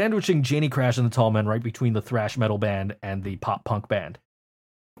 We're sandwiching Janie Crash and the Tall Man right between the thrash metal band and the pop punk band.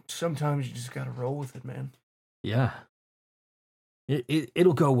 Sometimes you just got to roll with it, man. Yeah.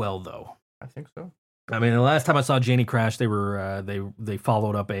 It'll go well though. I think so. I mean, the last time I saw Janie Crash, they were they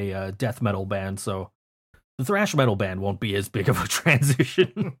followed up a death metal band, so the thrash metal band won't be as big of a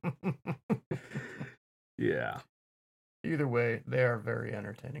transition. Yeah. Either way, they are very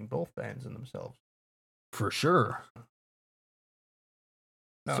entertaining, both bands in themselves. For sure.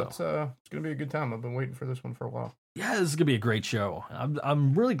 No, So. it's gonna be a good time. I've been waiting for this one for a while. Yeah, this is gonna be a great show.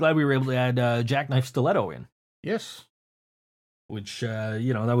 I'm really glad we were able to add Jackknife Stiletto in, Yes. which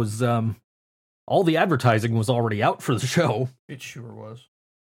that was all the advertising was already out for the show, It sure was.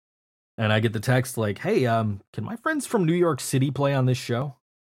 and I get the text like, "Hey, can my friends from New York City play on this show?"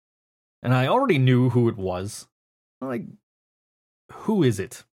 And I already knew who it was. I'm like, who is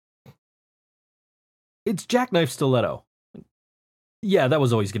it? It's Jackknife Stiletto. Yeah, that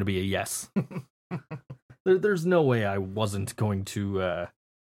was always going to be a yes. There's no way I wasn't going to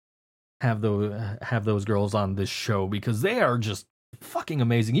have those girls on this show because they are just fucking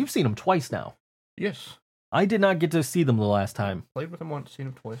amazing. You've seen them twice now. Yes. I did not get to see them the last time. Played with them once, seen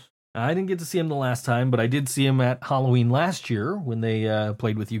them twice. I didn't get to see them the last time, but I did see them at Halloween last year when they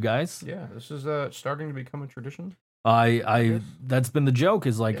played with you guys. Yeah, this is starting to become a tradition. Yes. That's been the joke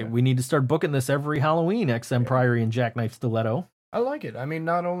is like, Yeah. we need to start booking this every Halloween, XM Priory and Jackknife Stiletto. I like it. I mean,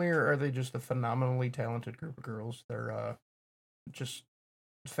 not only are they just a phenomenally talented group of girls, they're just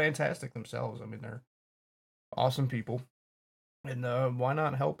fantastic themselves. I mean, they're awesome people. And why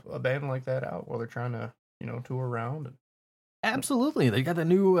not help a band like that out while they're trying to, tour around? And, Absolutely. They got the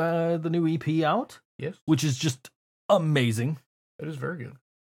new EP out, yes, which is just amazing. it is very good.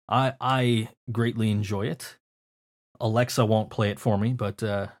 I greatly enjoy it. Alexa won't play it for me, but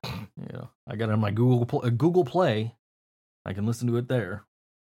I got it on my Google Play. I can listen to it there.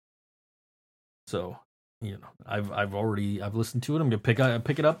 So, I've listened to it. I'm gonna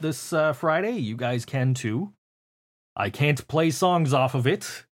pick it up this Friday. You guys can too. I can't play songs off of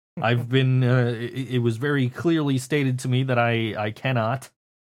it. I've been. It was very clearly stated to me that I cannot.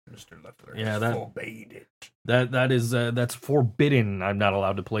 Mr. Leffler forbade it. That's forbidden. I'm not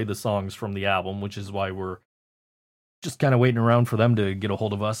allowed to play the songs from the album, which is why we're just kind of waiting around for them to get a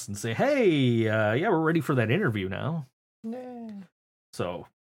hold of us and say, "Hey, yeah, we're ready for that interview now." Nah. So,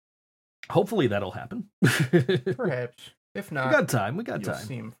 hopefully that'll happen. Perhaps. If not, We got time. you'll time.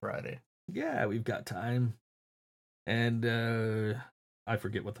 see him Friday. Yeah, we've got time. And I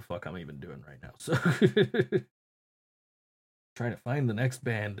forget what the fuck I'm even doing right now. So Trying to find the next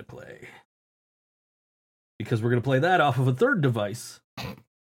band to play. Because we're going to play that off of a third device.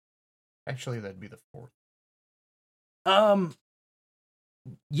 Actually, that'd be the fourth.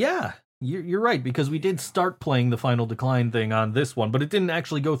 Yeah, you're right, because we did start playing the Final Decline thing on this one, but it didn't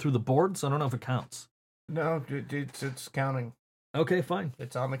actually go through the board, so I don't know if it counts. No, it's counting. Okay, fine.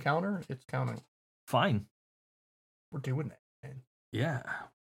 It's on the counter. It's counting. Fine. We're doing that, man. Yeah.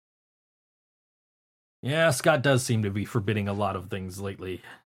 Yeah, Scott does seem to be forbidding a lot of things lately.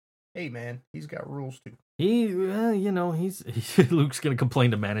 Hey, man, he's got rules too. He's Luke's gonna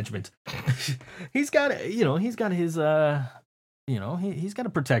complain to management. he's got his, he's got to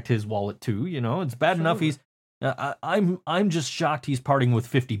protect his wallet too. It's bad enough he's. I'm just shocked he's parting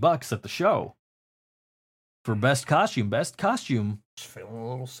with $50 at the show for best costume. Best costume. Just feeling a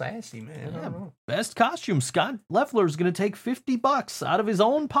little sassy, man. Yeah, I don't know. best costume. Scott Leffler's gonna take $50 out of his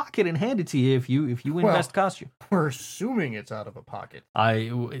own pocket and hand it to you if you win best costume. We're assuming it's out of a pocket.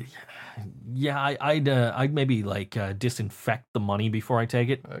 I'd maybe disinfect the money before I take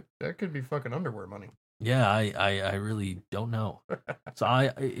it. That could be fucking underwear money. Yeah, I really don't know.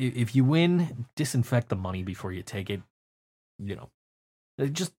 So if you win, disinfect the money before you take it.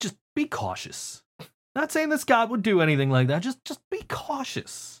 Just be cautious. Not saying that Scott would do anything like that. Just be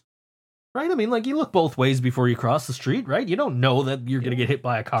cautious, right? I mean, you look both ways before you cross the street, right? You don't know that you're gonna get hit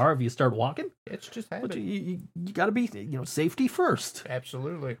by a car if you start walking. It's just habit. But you got to be, safety first.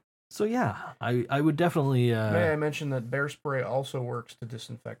 Absolutely. So yeah, I would definitely. May I mention that bear spray also works to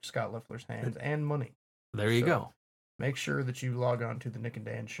disinfect Scott Leffler's hands and money. There you go. Make sure that you log on to the Nick and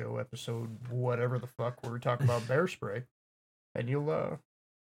Dan Show episode, whatever the fuck, where we talk about bear spray, and you'll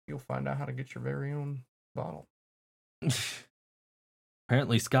find out how to get your very own bottle.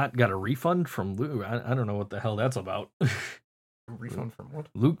 Apparently, Scott got a refund from Luke. I don't know what the hell that's about. A refund from what?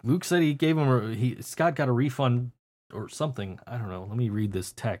 Luke said he gave him Scott got a refund or something. I don't know. Let me read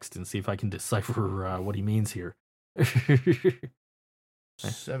this text and see if I can decipher what he means here.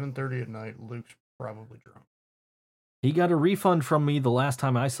 7:30 at night. Luke's probably drunk. He got a refund from me the last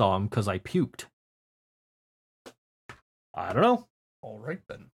time I saw him because I puked. I don't know. All right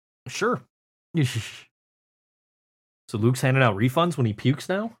then. Sure. So Luke's handing out refunds when he pukes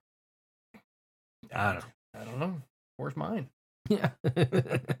now? I don't know. Where's mine? Yeah.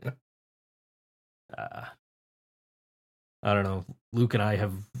 I don't know. Luke and I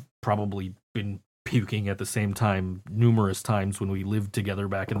have probably been puking at the same time numerous times when we lived together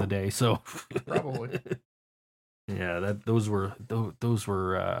back in the day. So probably. Yeah, those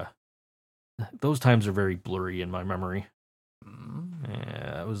times are very blurry in my memory.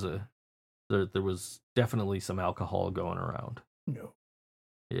 Yeah, that was there was definitely some alcohol going around. No.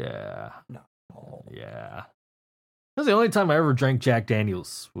 Yeah. No. Yeah. That was the only time I ever drank Jack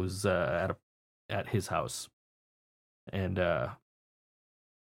Daniels was at his house. And I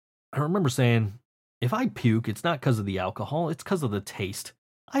remember saying, if I puke, it's not because of the alcohol, it's because of the taste.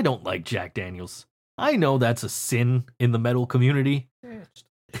 I don't like Jack Daniels. I know that's a sin in the metal community.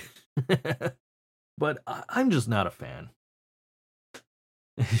 But I'm just not a fan.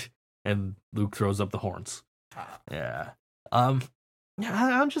 And Luke throws up the horns. Yeah. I'm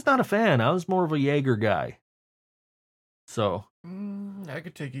just not a fan. I was more of a Jaeger guy. So. I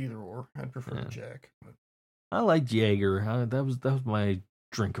could take either or. I'd prefer the Jack. But... I liked Jaeger. That was my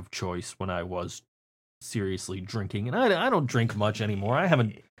drink of choice when I was seriously drinking. And I don't drink much anymore.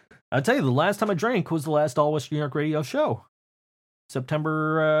 I'll tell you, the last time I drank was the last All West New York radio show.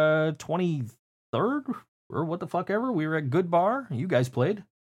 September 23rd? Or what the fuck ever. We were at Good Bar. You guys played.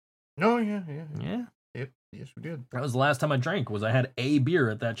 Oh, yeah. Yeah. Yep. Yes, we did. That was the last time I drank, was I had a beer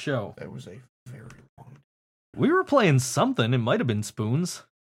at that show. That was a very long time. We were playing something. It might have been spoons.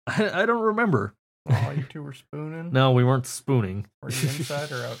 I don't remember. Oh, you two were spooning? No, we weren't spooning. Were you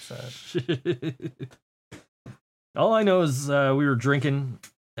inside or outside? All I know is we were drinking,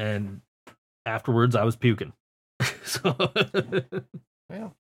 and afterwards I was puking. So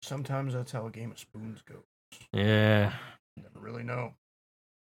well, sometimes that's how a game of spoons goes. Yeah. You never really know.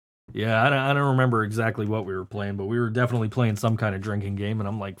 Yeah, I don't remember exactly what we were playing, but we were definitely playing some kind of drinking game, and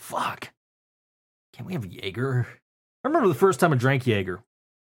I'm like, fuck. Can't we have Jaeger? I remember the first time I drank Jaeger,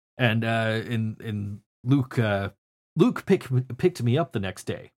 and Luke picked me up the next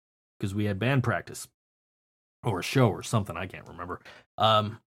day because we had band practice or a show or something. I can't remember.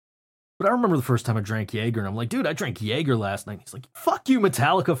 But I remember the first time I drank Jaeger, and I'm like, dude, I drank Jaeger last night. He's like, fuck you,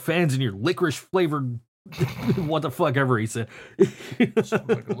 Metallica fans, and your licorice flavored what the fuck ever he said. Sounds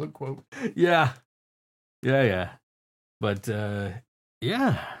like a Luke quote. Yeah. But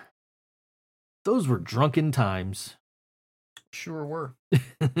yeah. Those were drunken times. Sure were.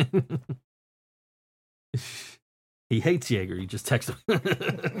 He hates Jaeger. You just text him.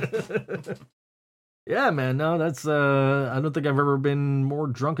 Yeah, man. No, that's I don't think I've ever been more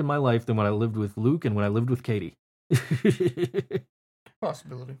drunk in my life than when I lived with Luke and when I lived with Katie.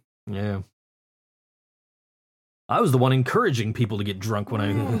 Possibility. Yeah. I was the one encouraging people to get drunk when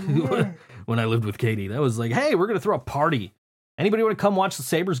I when I lived with Katie. That was like, hey, we're gonna throw a party. Anybody want to come watch the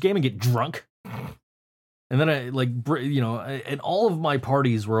Sabres game and get drunk? And then I and all of my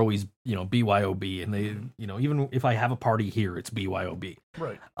parties were always, BYOB, and they, even if I have a party here, it's BYOB.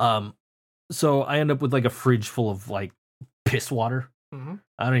 Right. So I end up with like a fridge full of like piss water. Mm-hmm.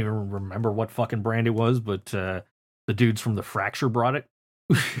 I don't even remember what fucking brand it was, but the dudes from the Fracture brought it.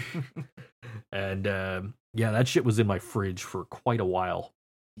 And yeah, that shit was in my fridge for quite a while.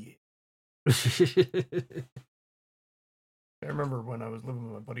 Yeah. I remember when I was living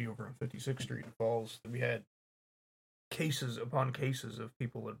with my buddy over on 56th Street in Falls, we had cases upon cases of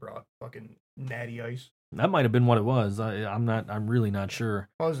people that brought fucking natty ice. That might have been what it was. I'm really not sure.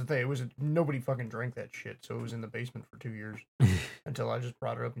 Well, that was the thing. Nobody fucking drank that shit, so it was in the basement for 2 years until I just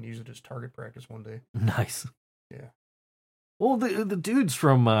brought it up and used it as target practice one day. Nice. Yeah. Well, the dudes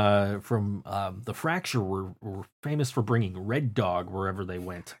from the Fracture were famous for bringing Red Dog wherever they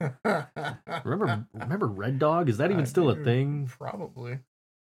went. Remember Red Dog? Is that even still a thing? Probably.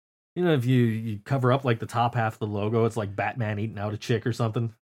 If you cover up like the top half of the logo, it's like Batman eating out a chick or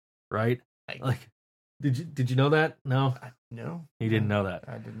something, right? Did you know that? No, no, he didn't know that.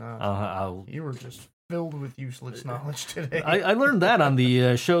 I did not. You were just filled with useless knowledge today. I learned that on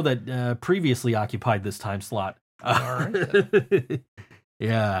the show that previously occupied this time slot. All right.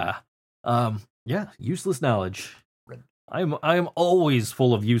 Yeah. Yeah. Useless knowledge. I am always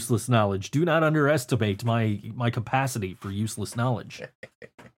full of useless knowledge. Do not underestimate my capacity for useless knowledge.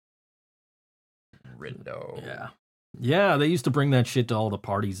 Rindo. Yeah. Yeah, they used to bring that shit to all the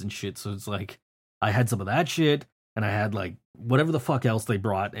parties and shit, so it's like I had some of that shit, and I had like whatever the fuck else they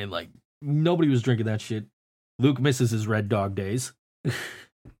brought, and like nobody was drinking that shit. Luke misses his Red Dog days.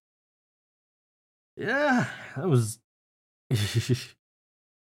 Yeah, that was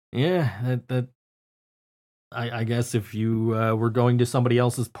yeah, that I guess if you were going to somebody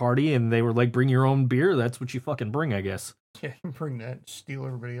else's party and they were like, bring your own beer, that's what you fucking bring, I guess. Yeah, bring that, steal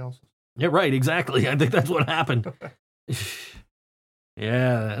everybody else's. Yeah, right, exactly. I think that's what happened.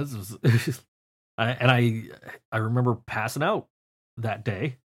 Yeah, this was I remember passing out that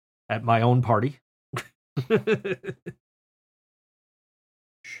day at my own party.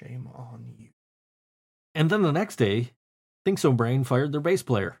 Shame on you. And then the next day, ThinkSoBrain fired their bass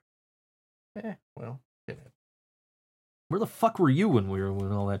player. Well, where the fuck were you when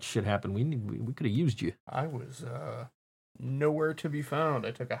all that shit happened? We could have used you. I was nowhere to be found.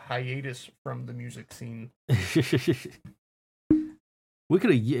 I took a hiatus from the music scene. We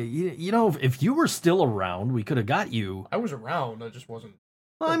could have, if you were still around, we could have got you. I was around. I just wasn't.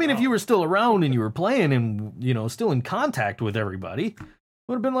 Well, I mean, if you were still around and you were playing and still in contact with everybody,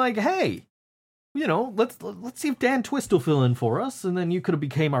 would have been like, hey, let's see if Dan Twist will fill in for us, and then you could have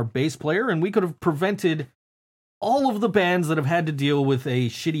became our bass player, and we could have prevented all of the bands that have had to deal with a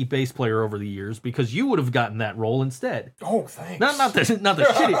shitty bass player over the years, because you would have gotten that role instead. Oh, thanks. Not the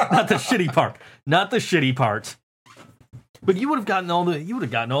shitty part. But you would have gotten all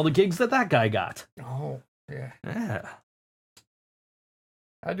the gigs that guy got. Oh, yeah. Yeah.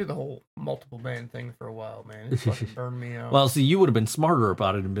 I did the whole multiple band thing for a while, man. It fucking burned me out. Well, see, you would have been smarter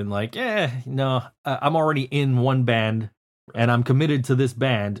about it and been like, no, I'm already in one band, and I'm committed to this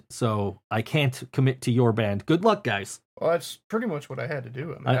band, so I can't commit to your band. Good luck, guys. Well, that's pretty much what I had to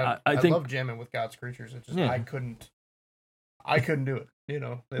do. I mean, I love jamming with God's creatures. It's just I couldn't do it.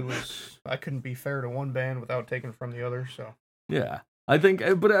 It was I couldn't be fair to one band without taking from the other. So yeah, I think,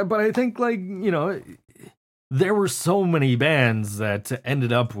 but I think there were so many bands that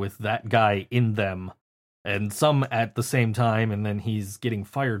ended up with that guy in them, and some at the same time, and then he's getting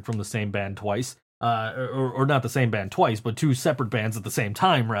fired from the same band twice. Or not the same band twice, but two separate bands at the same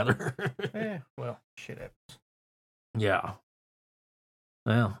time, rather. Well, shit happens. Yeah.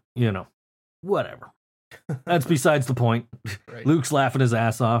 Well, whatever. That's besides the point. Right. Luke's laughing his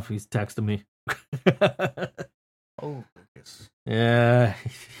ass off. He's texting me. Oh, Lucas. Yeah,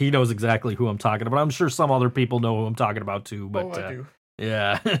 he knows exactly who I'm talking about. I'm sure some other people know who I'm talking about too, but I do.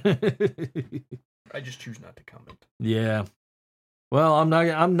 Yeah. I just choose not to comment. Yeah. Well, I'm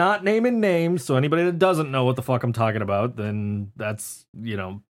not naming names, so anybody that doesn't know what the fuck I'm talking about, then that's,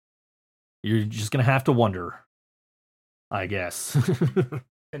 you're just gonna have to wonder, I guess.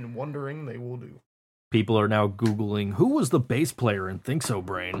 And wondering they will do. People are now Googling, who was the bass player in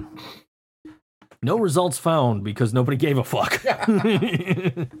ThinkSoBrain? No results found because nobody gave a fuck.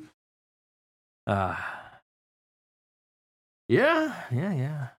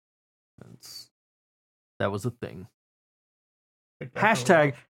 Yeah. That was a thing.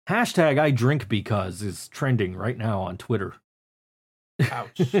 Hashtag I drink because is trending right now on Twitter.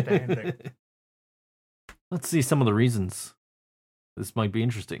 Outstanding. Let's see some of the reasons. This might be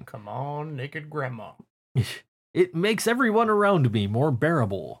interesting. Come on, naked grandma. It makes everyone around me more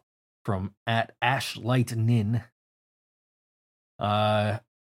bearable. From @AshlightNin. Let's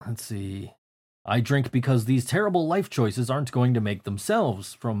see. I drink because these terrible life choices aren't going to make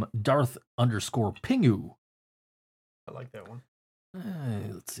themselves. From Darth_Pingu. I like that one.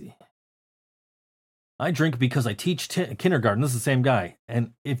 Let's see. I drink because I teach kindergarten. This is the same guy.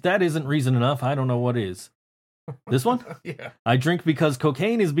 And if that isn't reason enough, I don't know what is. This one? Yeah. I drink because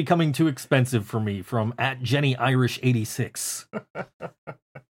cocaine is becoming too expensive for me. From @JennyIrish86.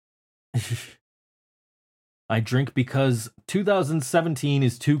 I drink because 2017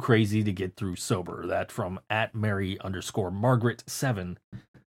 is too crazy to get through sober. That from @Mary_Margaret7.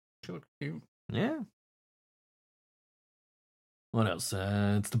 She looks cute. Yeah. What else?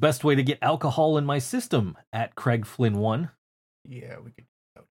 It's the best way to get alcohol in my system. @CraigFlynn1. Yeah, we could.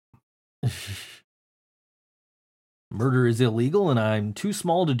 Murder is illegal and I'm too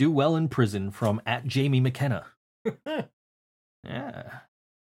small to do well in prison. From @JamieMcKenna. Yeah.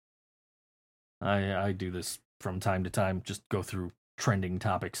 I do this from time to time, just go through trending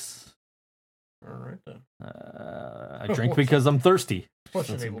topics. All right, then. I drink because I'm thirsty.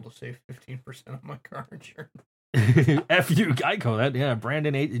 Wasn't able to save 15% on my car insurance. F you, Geico. That, yeah,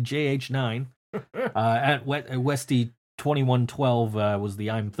 Brandon JH9. Westy2112 was the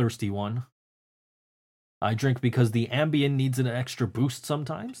I'm thirsty one. I drink because the Ambien needs an extra boost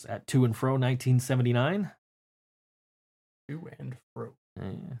sometimes. @To and Fro 1979. To and fro.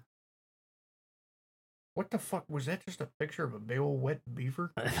 Yeah. What the fuck? Was that just a picture of a big old wet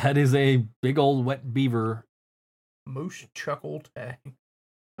beaver? That is a big old wet beaver. Moose chuckle tag.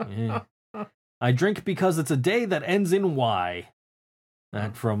 Yeah. I drink because it's a day that ends in Y.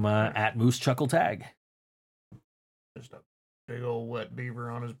 That from @MooseChuckleTag. Just a big old wet beaver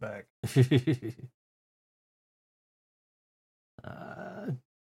on his back.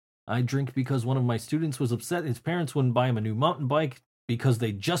 I drink because one of my students was upset his parents wouldn't buy him a new mountain bike because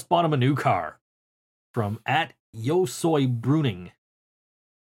they just bought him a new car. From @YoSoyBruning.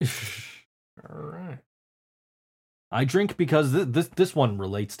 All right. I drink because this one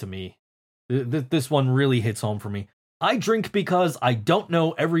relates to me. This one really hits home for me. I drink because I don't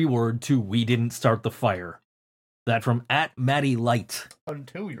know every word to "We Didn't Start the Fire." That from @MaddieLight.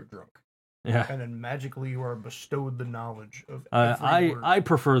 Until you're drunk. Yeah. And then magically you are bestowed the knowledge of every word. I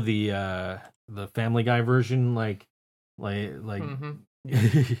prefer the Family Guy version, like Mm-hmm.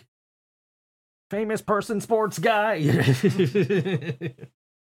 famous person sports guy.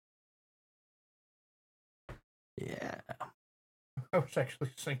 Yeah. I was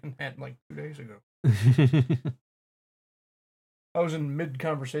actually singing that like 2 days ago. I was in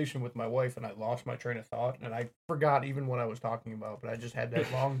mid-conversation with my wife, and I lost my train of thought, and I forgot even what I was talking about, but I just had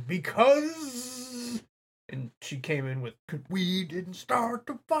that long, because... And she came in with, "We didn't start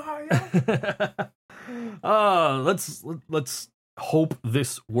the fire." Let's hope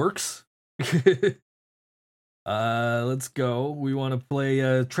this works. Let's go. We want to play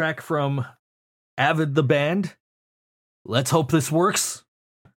a track from Avid the Band. Let's hope this works.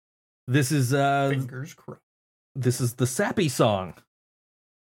 This is Fingers crossed. This is the Sappy song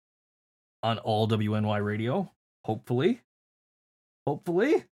on all WNY radio. Hopefully.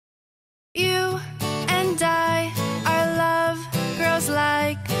 You and I, our love grows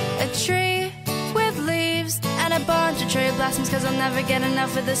like a tree with leaves and a bunch of cherry blossoms, 'cause I'll never get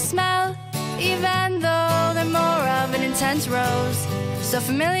enough of the smell, even though they're more of an intense rose. So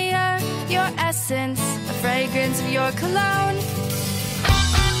familiar, your essence, the fragrance of your cologne.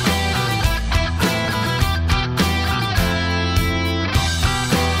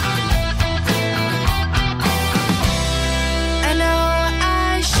 I know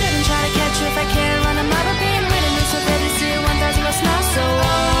I shouldn't try to catch you if I can't run a mile, but being written this with it is to 1,000 will smell so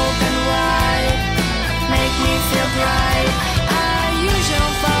open wide. Make me feel bright. I usually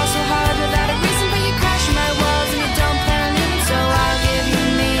don't fall so hard without a reason, but you crash my walls and you don't plan on leaving, so I'll give you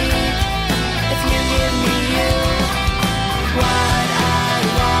me if you give me you. What I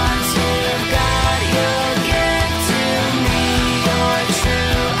want, you got, you'll give to me. You're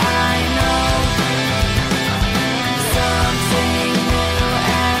true, I know. Something new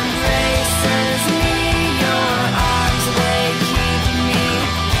embraces me. Your arms, they keep me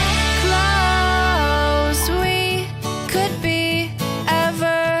close. We could be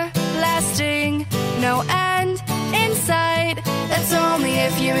everlasting, no end in sight. That's only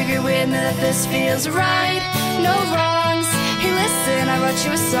if you agree with me that this feels right. No wrongs Hey, listen, I wrote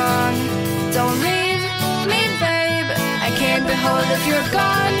you a song. Don't leave me, babe. I can't behold if you're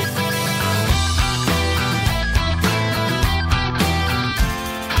gone.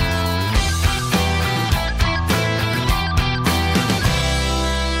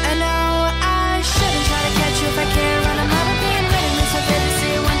 I know I shouldn't try to catch you if I can't run. I'm out of being written. It's so good to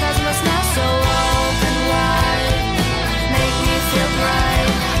see 1,000 miles now, so open wide. Make me feel bright.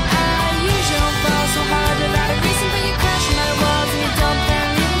 I usually don't fall so hard without a reason, but you crash my walls and you don't plan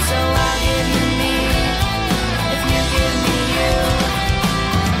leaving, so I'll give you me if you give me you.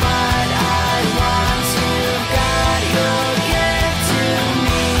 What I want to God, you'll give to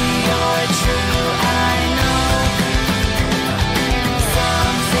me. You're true, I know.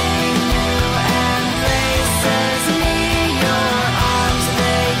 Something new embraces me. Your arms,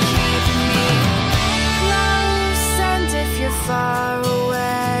 they keep me close, and if you're far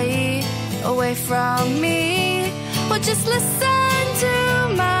away, away from me, well, just listen to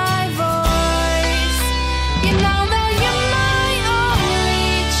my voice. You know that you're my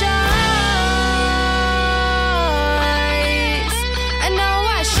only choice. I know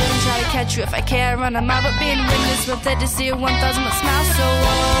I shouldn't try to catch you if I can't run. I'm out, but being witness with it to see a 1,000 miles smile so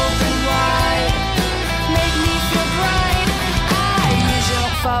open wide. Make me feel bright. I usually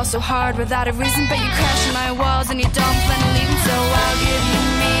don't fall so hard without a reason, but you crash in my walls and you don't plan on leaving, so I'll give you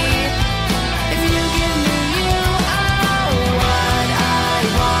me if you give me you. Oh, what I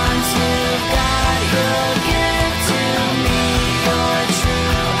want to God, you'll give to me. You're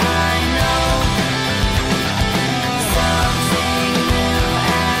true, I know. Something new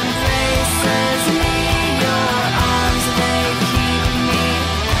embraces me. Your arms, they keep me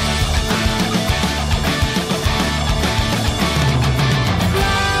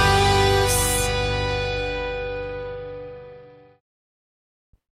close.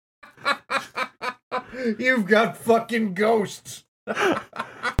 You've got fucking ghosts.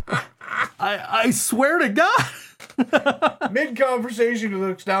 I swear to God. Mid conversation, he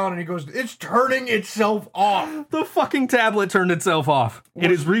looks down and he goes, "It's turning itself off." The fucking tablet turned itself off. It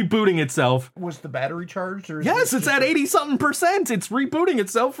is rebooting itself. Was the battery charged? Or is Yes, this it's just at 80-something%. It's rebooting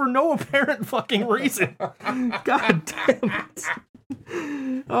itself for no apparent fucking reason. God damn it.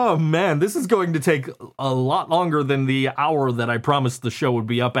 Oh man, this is going to take a lot longer than the hour that I promised the show would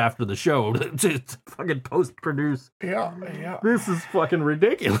be up after the show to fucking post-produce. Yeah. This is fucking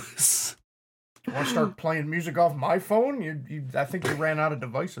ridiculous. Want to start playing music off my phone? I think you ran out of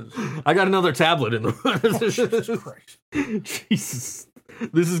devices. I got another tablet in the Jesus Christ. Jesus.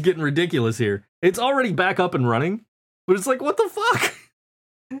 This is getting ridiculous here. It's already back up and running, but it's like, what the fuck?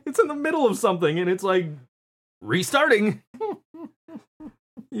 It's in the middle of something and it's like restarting.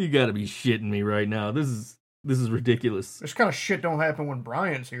 You gotta be shitting me right now. This is ridiculous. This kind of shit don't happen when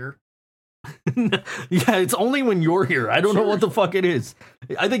Brian's here. Yeah, it's only when you're here. I don't know what the fuck it is.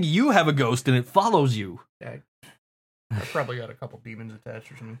 I think you have a ghost and it follows you. Yeah, I probably got a couple demons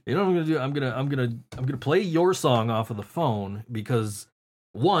attached or something. You know what I'm gonna do? I'm gonna play your song off of the phone because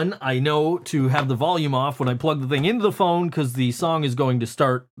one, I know to have the volume off when I plug the thing into the phone because the song is going to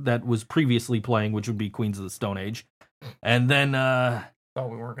start that was previously playing, which would be Queens of the Stone Age. And then Oh,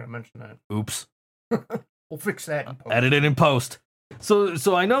 we weren't gonna mention that. oops. We'll fix that in post. Edit it in post. So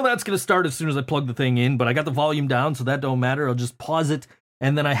I know that's gonna start as soon as I plug the thing in, but I got the volume down, so that don't matter. I'll just pause it,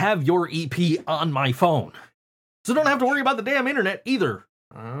 and then I have your EP on my phone. So don't have to worry about the damn internet either.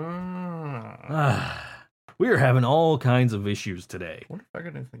 We are having all kinds of issues today. What if I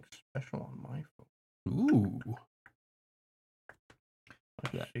got anything special on my phone? Ooh.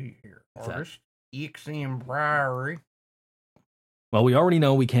 Let's see here. What's that? Artist, EXM Briary. Well, we already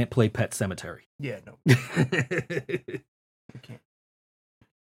know we can't play Pet Cemetery. Yeah, no. We can't.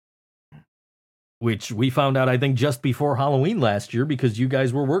 Which we found out, I think, just before Halloween last year because you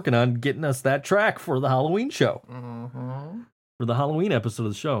guys were working on getting us that track for the Halloween show. Mm-hmm. For the Halloween episode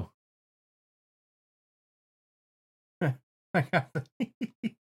of the show.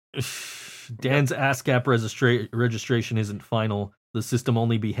 Dan's ASCAP registration isn't final. The system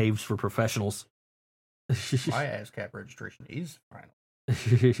only behaves for professionals. My ASCAP registration is final.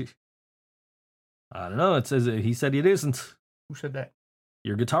 I don't know. It says he said it isn't. Who said that?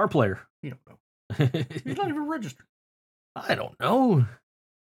 Your guitar player. You don't know. He's not even registered. I don't know.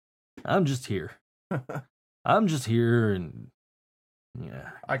 I'm just here. I'm just here and yeah.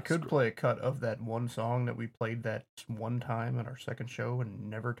 I could play a cut of that one song that we played that one time at our second show and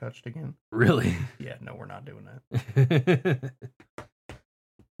never touched again. Really? Yeah, no, we're not doing that.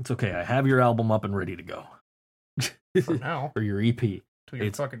 It's okay. I have your album up and ready to go. For now. Or your EP. Till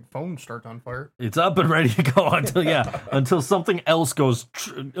your fucking phone starts on fire. It's up and ready to go until something else goes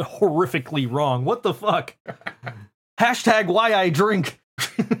horrifically wrong. What the fuck? Hashtag why I drink.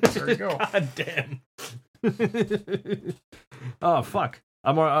 There you go. God damn. Oh, fuck.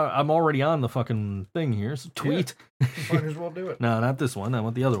 I'm already on the fucking thing here. So tweet. Might as well do it. No, not this one. I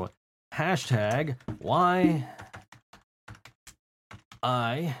want the other one. Hashtag why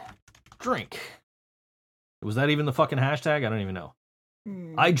I drink. Was that even the fucking hashtag? I don't even know.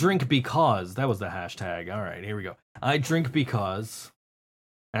 I drink because. That was the hashtag. All right, here we go. I drink because.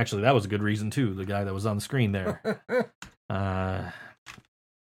 Actually, that was a good reason, too. The guy that was on the screen there.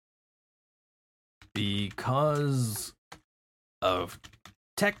 Because of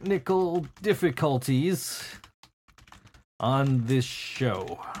technical difficulties on this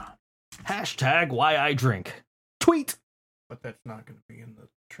show. Hashtag why I drink. Tweet. But that's not going to be in the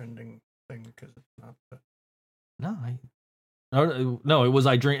trending thing because it's not the... No, it was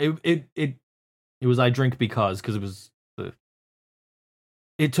I drink. It was I drink because it was the.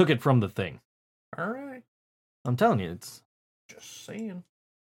 It took it from the thing. All right. I'm telling you, it's. Just saying.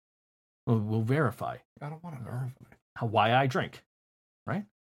 We'll verify. I don't want to verify. Why I drink, right?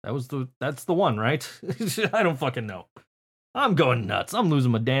 That's the one, right? I don't fucking know. I'm going nuts. I'm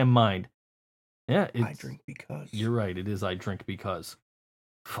losing my damn mind. Yeah, I drink because. You're right. It is I drink because.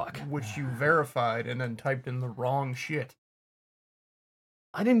 Fuck. Which you verified and then typed in the wrong shit.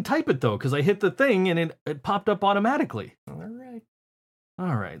 I didn't type it though, because I hit the thing and it popped up automatically. All right.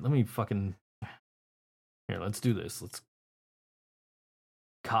 All right. Let me fucking. Here, let's do this. Let's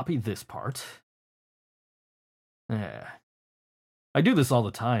copy this part. Yeah. I do this all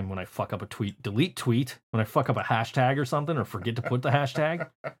the time when I fuck up a tweet. Delete tweet when I fuck up a hashtag or something or forget to put the hashtag.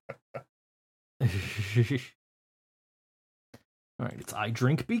 All right, it's I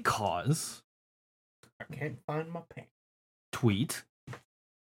drink because. I can't find my pen. Tweet.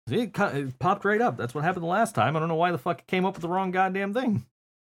 See, it popped right up. That's what happened the last time. I don't know why the fuck it came up with the wrong goddamn thing.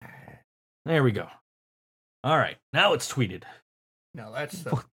 There we go. All right, now it's tweeted. No, that's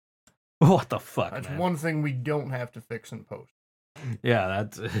the... What the fuck, That's man? one thing we don't have to fix in post. Yeah,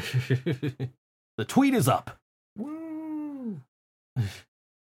 that's... The tweet is up. Woo!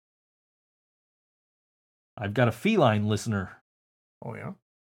 I've got a feline listener. Oh, yeah?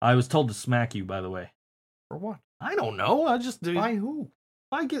 I was told to smack you, by the way. For what? I don't know. I just... By who?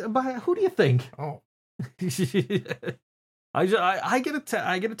 By who do you think? Oh. I get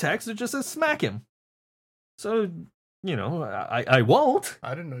a text that just says smack him. So, you know, I won't.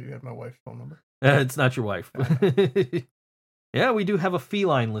 I didn't know you had my wife's phone number. It's not your wife. Yeah, we do have a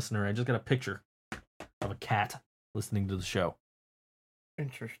feline listener. I just got a picture of a cat listening to the show.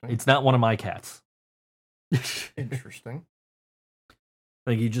 Interesting. It's not one of my cats. Interesting.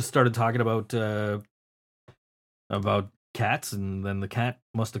 Like he just started talking about cats, and then the cat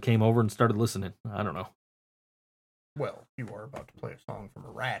must have came over and started listening. I don't know. Well, you are about to play a song from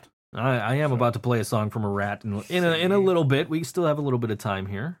a rat. I am about to play a song from a rat in a little bit. We still have a little bit of time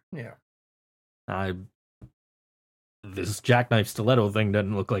here. Yeah. This jackknife stiletto thing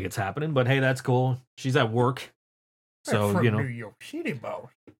doesn't look like it's happening, but hey, that's cool. She's at work, so from you know. New York City, boss.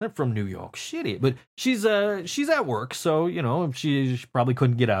 They're from New York City, but she's at work, so you know she probably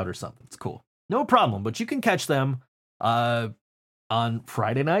couldn't get out or something. It's cool, no problem. But you can catch them on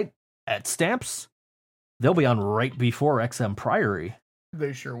Friday night at Stamps. They'll be on right before XM Priory.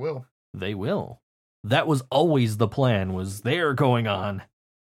 They sure will. They will. That was always the plan. Was they're going on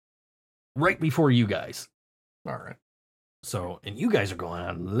right before you guys. All right. So, and you guys are going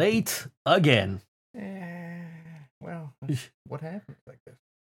on late again. Well, what happens like this?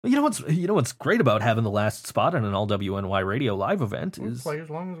 You know what's great about having the last spot on an all WNY radio live event We'll is play as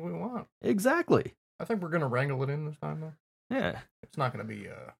long as we want. Exactly. I think we're gonna wrangle it in this time though. Yeah. It's not gonna be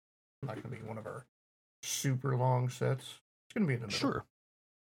one of our super long sets. It's gonna be in the middle. Sure.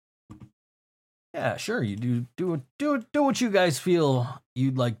 Yeah, sure. You do what you guys feel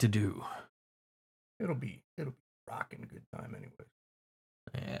you'd like to do. It'll be rocking good time anyway.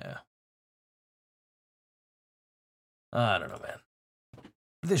 Yeah. I don't know, man.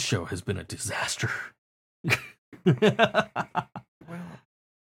 This show has been a disaster. Well,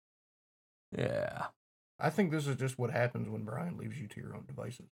 yeah. I think this is just what happens when Brian leaves you to your own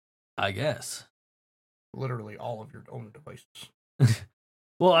devices. I guess. Literally all of your own devices.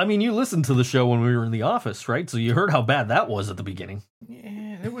 Well, I mean, you listened to the show when we were in the office, right? So you heard how bad that was at the beginning.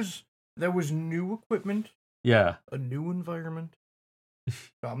 Yeah, there was new equipment. Yeah. A new environment.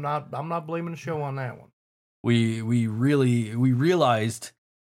 So I'm not blaming the show on that one. We realized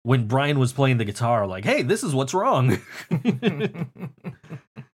when Brian was playing the guitar, like, hey, this is what's wrong.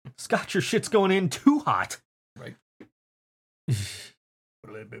 Scott, your shit's going in too hot. Right. Put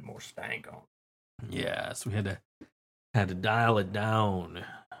a little bit more stank on. Yeah, so we had to dial it down.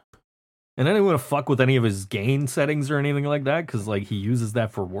 And I didn't want to fuck with any of his gain settings or anything like that, because like he uses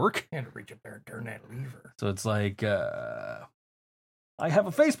that for work. Can't reach up there and turn that lever. So it's like, I have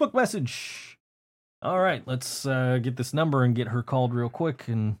a Facebook message. All right, let's get this number and get her called real quick,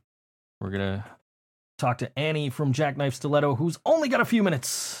 and we're gonna talk to Annie from Jackknife Stiletto, who's only got a few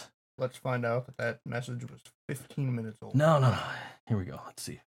minutes. Let's find out that message was 15 minutes old. No. Here we go. Let's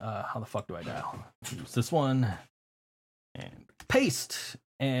see. How the fuck do I dial? Use this one and paste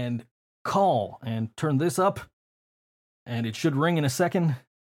and call and turn this up, and it should ring in a second.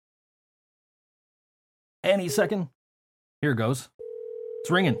 Any second. Here it goes. It's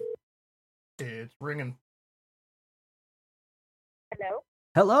ringing. It's ringing. Hello?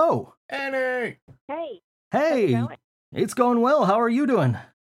 Hello. Annie. Hey. Hey. How's it going? It's going well. How are you doing?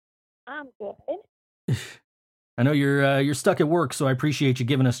 I'm good. I know you're stuck at work, so I appreciate you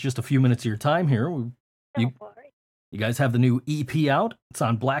giving us just a few minutes of your time here. You- Don't worry. You guys have the new EP out. It's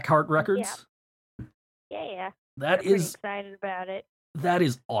on Blackheart Records. Yeah. That I'm pretty is excited about it.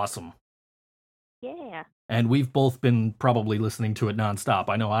 awesome. Yeah. And we've both been probably listening to it nonstop.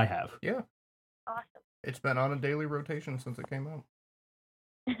 I know I have. Yeah. Awesome. It's been on a daily rotation since it came out.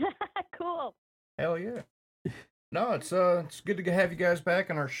 Cool. Hell yeah. No, it's good to have you guys back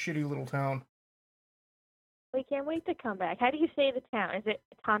in our shitty little town. We can't wait to come back. How do you say the town? Is it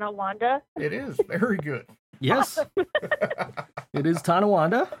Tonawanda? It is very good. Yes, it is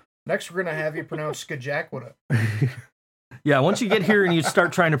Tonawanda. Next, we're gonna have you pronounce Skajakwada. Yeah, once you get here and you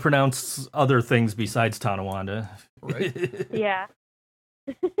start trying to pronounce other things besides Tonawanda. Right. Yeah.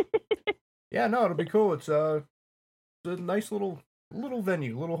 Yeah, no, it'll be cool. It's a nice little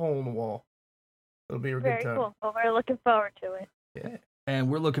venue, little hole in the wall. It'll be a good Very time. cool. Well, we're looking forward to it. Yeah. And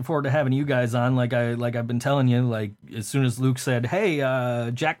we're looking forward to having you guys on. Like I've been telling you, like as soon as Luke said, "Hey,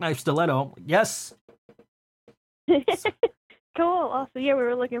 Jackknife Stiletto," yes. Cool. Also, yeah, we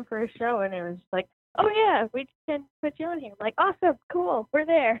were looking for a show, and it was like, oh yeah, we can put you on here. I'm like, awesome, cool, we're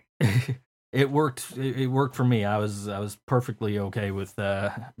there. It worked. It worked for me. I was perfectly okay with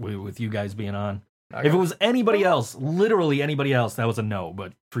you guys being on. If it was anybody else, literally anybody else, that was a no.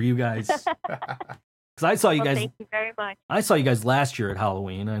 But for you guys, because I saw you guys. Thank you very much. I saw you guys last year at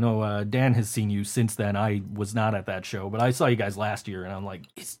Halloween. I know Dan has seen you since then. I was not at that show, but I saw you guys last year, and I'm like,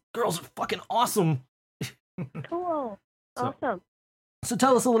 these girls are fucking awesome. Cool. So- Awesome. So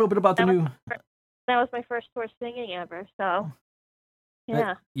tell us a little bit about the new. That was my first tour singing ever, so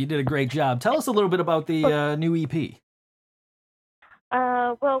yeah. You did a great job. Tell us a little bit about the new E EP.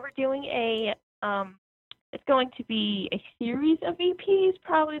 Well, we're doing it's going to be a series of EPs,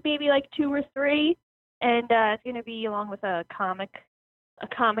 probably maybe like 2 or 3, and it's going to be along with a comic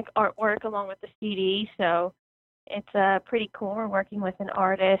artwork along with the CD. So it's pretty cool. We're working with an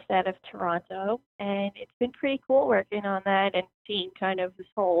artist out of Toronto, and it's been pretty cool working on that and seeing kind of this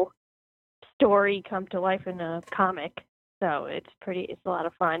whole story come to life in a comic. So it's a lot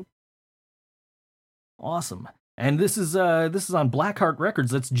of fun. Awesome. And this is on Blackheart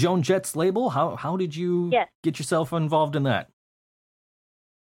Records. That's Joan Jett's label. How did you get yourself involved in that?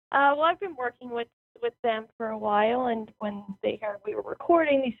 Well, I've been working with them for a while, and when they heard we were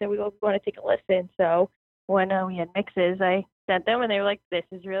recording, they said we want to take a listen. So when we had mixes, I sent them, and they were like, "This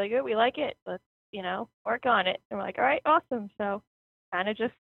is really good. We like it. Let's work on it." And we're like, "All right, awesome." So kind of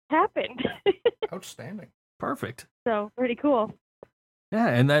just happened. Outstanding. Perfect. So pretty cool. Yeah,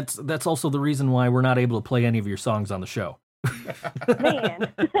 and that's also the reason why we're not able to play any of your songs on the show.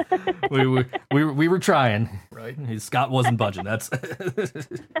 Man. we were trying. Right. Scott wasn't budging. That's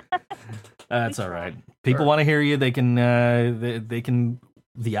all right. People want to hear you. They can they can.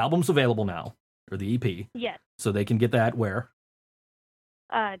 The album's available now, or the EP. Yes. So they can get that where?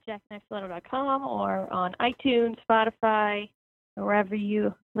 jackknifestiletto.com or on iTunes, Spotify, or wherever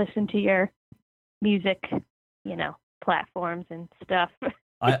you listen to your music, platforms and stuff.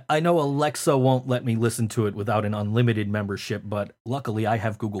 I know Alexa won't let me listen to it without an unlimited membership, but luckily I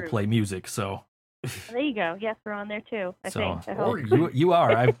have Google Play Music, so. There you go. Yes, we're on there too. I think. I hope. You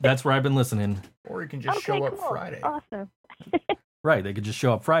are. That's where I've been listening. Or you can just show up cool. Friday. Awesome. Right, they could just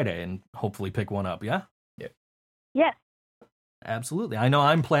show up Friday and hopefully pick one up, yeah? Yes. Absolutely. I know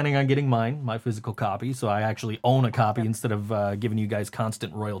I'm planning on getting my physical copy, so I actually own a copy instead of giving you guys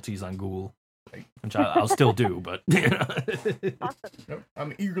constant royalties on Google, which I'll still do, but... Awesome. Nope.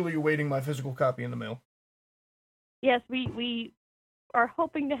 I'm eagerly awaiting my physical copy in the mail. Yes, we are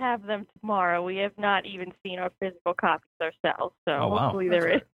hoping to have them tomorrow. We have not even seen our physical copies ourselves, so hopefully there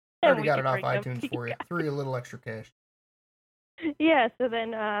is. I already got it off bring them iTunes to for you. Threw you a little extra cash. Yeah, so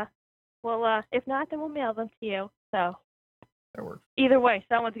then, if not, then we'll mail them to you. So That works. either way,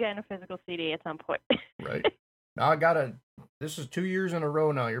 someone's getting a physical CD at some point. Right. Now I gotta This is 2 years in a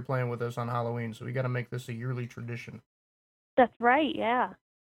row now you're playing with us on Halloween, so we got to make this a yearly tradition. That's right, yeah.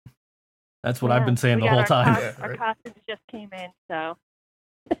 That's what I've been saying We the got whole our time. Yeah, Our right. costumes just came in, so.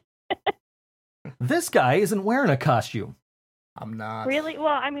 This guy isn't wearing a costume. I'm not. Really? Well,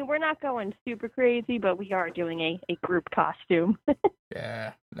 I mean, we're not going super crazy, but we are doing a group costume.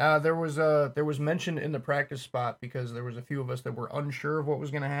 Yeah. Now there was mention in the practice spot, because there was a few of us that were unsure of what was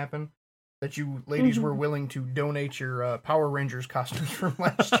going to happen, that you ladies were willing to donate your Power Rangers costumes from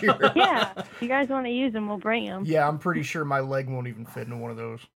last year. Yeah, if you guys want to use them, we'll bring them. Yeah, I'm pretty sure my leg won't even fit in one of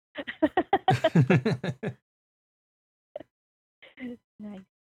those. Nice.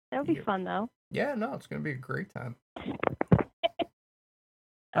 That would be Yeah. fun, though. Yeah, no, it's going to be a great time.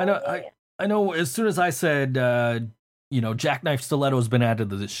 I know. As soon as I said, Jackknife Stiletto's been added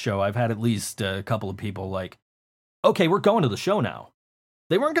to this show, I've had at least a couple of people like, okay, we're going to the show now.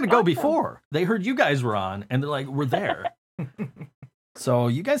 They weren't going to go Awesome. before. They heard you guys were on, and they're like, we're there. So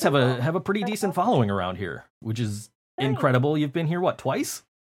you guys have a pretty decent following around here, which is Nice. incredible. You've been here, what, twice?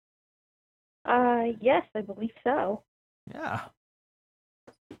 Yes, I believe so. Yeah.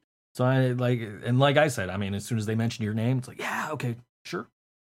 So like I said, I mean, as soon as they mentioned your name, it's like, yeah, okay, sure.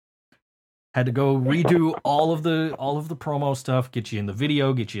 Had to go redo all of the promo stuff, get you in the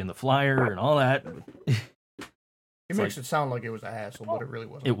video, get you in the flyer, and all that. It makes it sound like it was a hassle, but it really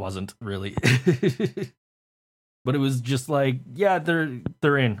wasn't. It wasn't really, but it was just like, yeah,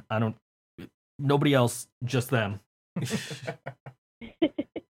 they're in. Nobody else, just them.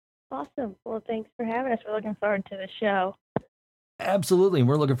 Awesome. Well, thanks for having us. We're looking forward to the show. Absolutely, and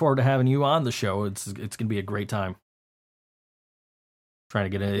we're looking forward to having you on the show. It's gonna be a great time. Trying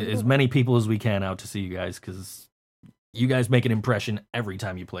to get as many people as we can out to see you guys, because you guys make an impression every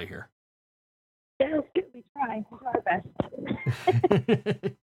time you play here. Sounds good. We try. We do our best.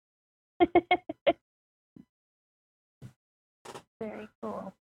 Very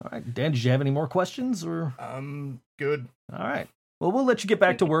cool. All right, Dan, did you have any more questions? Or Good. all right, well, we'll let you get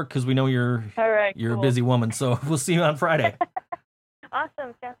back to work because we know you're All right. a cool. busy woman. So we'll see you on Friday.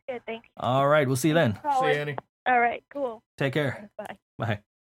 Awesome. Sounds good. Thanks. All right, we'll see you then. See you, Annie. All right. Cool. Take care. Bye. Bye.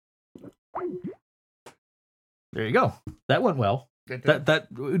 There you go. That went well. That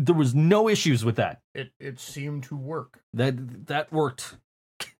there was no issues with that. It seemed to work. That worked.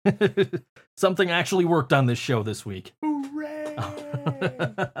 Something actually worked on this show this week. Hooray!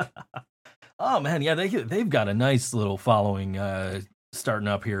 Oh man, yeah, they've got a nice little following starting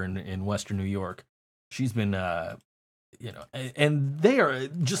up here in Western New York. She's been and they are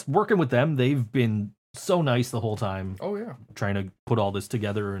just working with them. They've been so nice the whole time. Oh yeah. Trying to put all this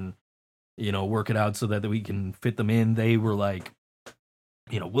together and work it out so that we can fit them in. They were like,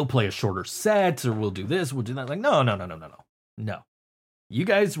 we'll play a shorter set, or we'll do this, we'll do that. Like, no. You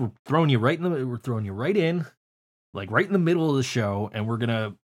guys were throwing you right in, like right in the middle of the show, and we're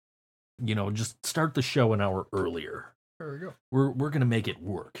gonna, just start the show an hour earlier. There we go. We're gonna make it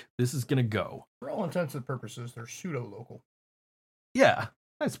work. This is gonna go. For all intents and purposes, they're pseudo local. Yeah,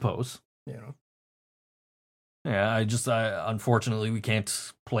 I suppose. Yeah, I unfortunately we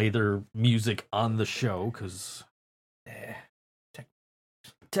can't play their music on the show because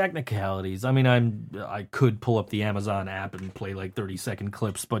technicalities. I mean, I could pull up the Amazon app and play like 30-second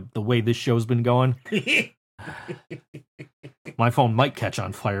clips, but the way this show's been going, my phone might catch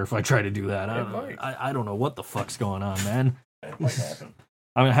on fire if I try to do that. I don't know what the fuck's going on, man. That might happen.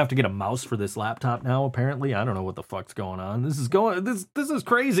 I'm gonna have to get a mouse for this laptop now. Apparently, I don't know what the fuck's going on. This is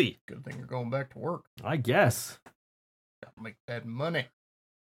crazy. Good thing you're going back to work. I guess. Gotta make that money.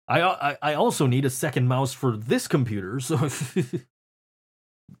 I also need a second mouse for this computer, so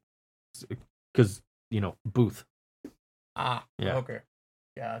because booth. Ah, Yeah. Okay.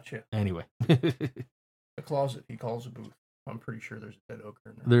 Gotcha. Anyway, The closet he calls a booth. I'm pretty sure there's a dead hooker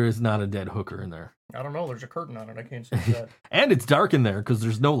in there. there is not a dead hooker in there, I don't know. There's a curtain on it. I can't see that. and it's dark in there because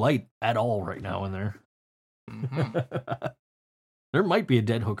there's no light at all right now in there. Mhm. There might be a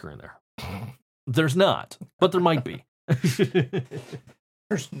dead hooker in there. There's not, but there might be.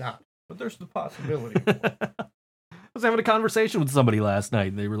 There's not, but there's the possibility. I was having a conversation with somebody last night,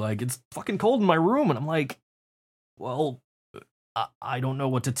 and they were like, "It's fucking cold in my room," and I'm like, "Well, I don't know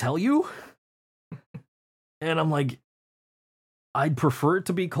what to tell you." And I'm like, I'd prefer it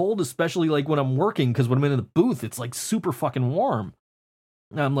to be cold, especially like when I'm working, because when I'm in the booth, it's like super fucking warm.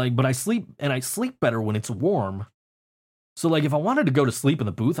 And I'm like, but I sleep better when it's warm. So like, if I wanted to go to sleep in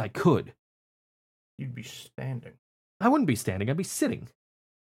the booth, I could. You'd be standing. I wouldn't be standing. I'd be sitting.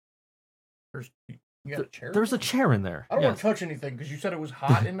 You got a chair? There's a chair in there. I don't want Yes. to touch anything because you said it was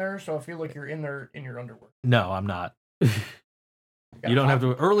hot in there, so I feel like you're in there in your underwear. No, I'm not. You don't have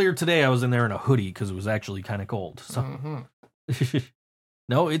to. Earlier today, I was in there in a hoodie because it was actually kind of cold. So Mm-hmm.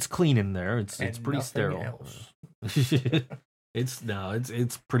 No, it's clean in there. It's And pretty nothing sterile. else.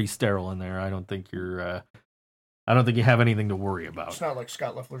 It's pretty sterile in there. I don't think you have anything to worry about. It's not like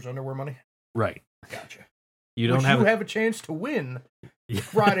Scott Leffler's underwear money. Right. Gotcha. You don't Which have you have a chance to win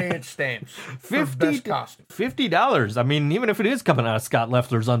Friday at Stamps. for 50 best costume. $50. I mean, even if it is coming out of Scott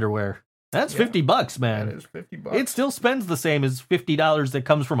Leffler's underwear, that's Yeah. $50, man. That is $50. It still spends the same as $50 that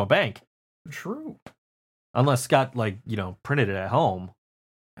comes from a bank. True. Unless Scott, printed it at home.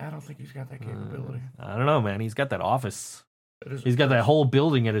 I don't think he's got that capability. I don't know, man. He's got that office. That is He's got that whole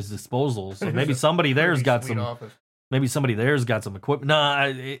building at his disposal. So It is maybe a somebody there's pretty got sweet some. office. Maybe somebody there's got some equipment. Nah,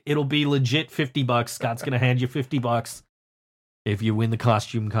 it'll be legit $50. Scott's gonna hand you $50 if you win the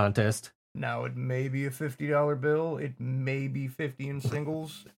costume contest. Now, it may be a $50 bill. It may be 50 in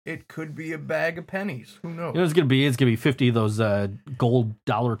singles. It could be a bag of pennies. Who knows? You know, it's gonna be 50 of those gold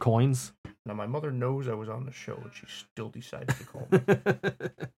dollar coins. Now, my mother knows I was on the show, and she still decided to call me.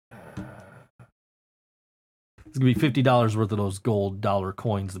 It's gonna be $50 worth of those gold dollar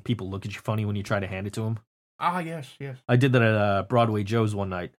coins that people look at you funny when you try to hand it to them. Ah, yes. I did that at Broadway Joe's one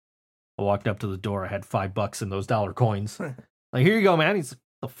night. I walked up to the door. I had $5 in those dollar coins. Like, here you go, man. He's like,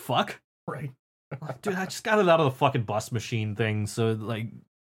 the fuck? Right. Like, dude, I just got it out of the fucking bus machine thing. So,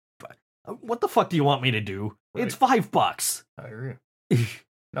 what the fuck do you want me to do? Right. It's $5. I hear you.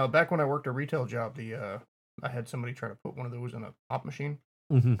 Now, back when I worked a retail job, I had somebody try to put one of those in a pop machine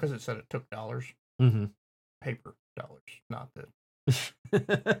Mm-hmm. because it said it took dollars. Mm-hmm. Paper dollars, not that.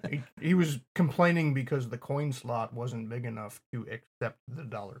 He was complaining because the coin slot wasn't big enough to accept the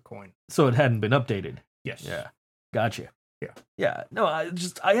dollar coin. So it hadn't been updated. Yes. Yeah. Gotcha. Yeah. Yeah. No, I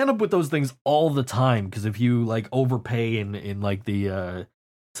end up with those things all the time because if you overpay in like the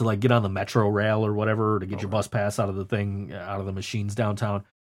to get on the metro rail or whatever to get your bus pass out of the thing out of the machines downtown,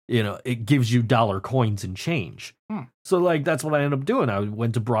 it gives you dollar coins and change. So that's what I ended up doing. I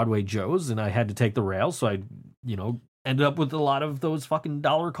went to Broadway Joe's and I had to take the rail, so I ended up with a lot of those fucking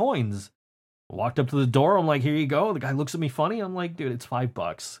dollar coins. Walked up to the door. I'm like, here you go. The guy looks at me funny. I'm like, dude, it's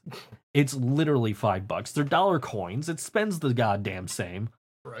 $5. It's literally $5. They're dollar coins. It spends the goddamn same.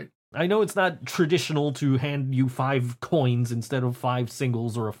 Right. I know it's not traditional to hand you 5 coins instead of 5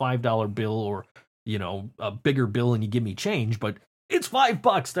 singles or a $5 bill or, a bigger bill and you give me change, but it's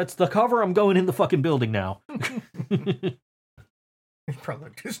 $5. That's the cover. I'm going in the fucking building now. He's probably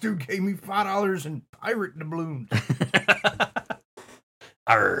like, this dude gave me $5 and pirate doubloons.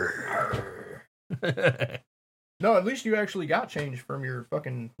 Arr. No, at least you actually got change from your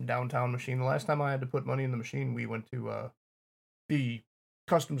fucking downtown machine. The last time I had to put money in the machine, we went to the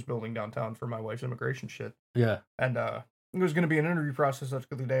customs building downtown for my wife's immigration shit. Yeah. And it was going to be an interview process. I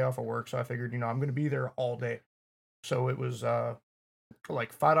took the day off of work, so I figured, I'm going to be there all day. So it was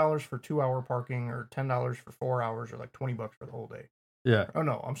like $5 for 2-hour parking, or $10 for 4 hours, or like $20 for the whole day. Yeah. Oh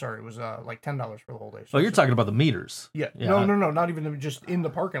no, I'm sorry. It was like $10 for the whole day. So you're talking about the meters. Yeah. Yeah. No, not even just in the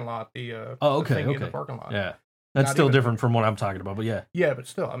parking lot. The okay. in the parking lot. Yeah. That's Not still even- different from what I'm talking about, but yeah. Yeah, but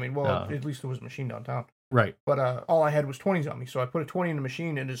still, I mean, well, No. at least it was a machine downtown. Right. But all I had was 20s on me, so I put a 20 in the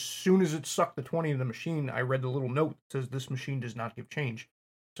machine, and as soon as it sucked the 20 in the machine, I read the little note that says, this machine does not give change.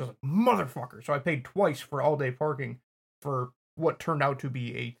 So I was like, motherfucker. So I paid twice for all-day parking for what turned out to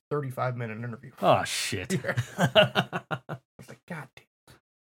be a 35-minute interview. Oh, shit. Yeah. I was like, God damn.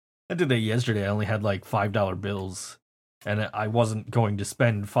 I did that yesterday. I only had like $5 bills, and I wasn't going to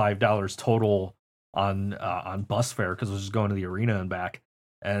spend $5 total on bus fare because I was just going to the arena and back,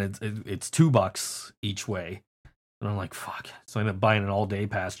 and it's $2 each way, and I'm like, fuck. So I ended up buying an all day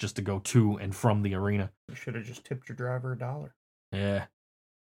pass just to go to and from the arena. You should have just tipped your driver $1. Yeah.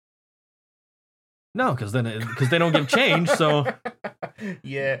 No, because they don't give change, so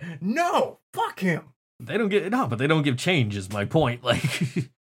Yeah. No, fuck him. they don't give change. Is my point. Like.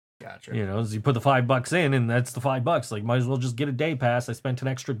 Gotcha. So you put the $5 in, and that's the $5. Like, might as well just get a day pass. I spent an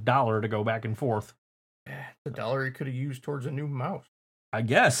extra $1 to go back and forth. The $1 he could have used towards a new mouse. I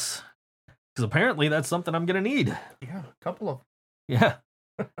guess, because apparently that's something I'm gonna need. Yeah, a couple of. Yeah,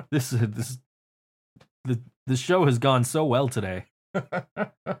 this show has gone so well today.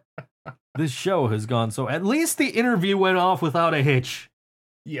 This show has gone so. At least the interview went off without a hitch.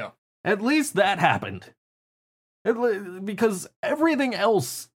 Yeah. At least that happened. Because everything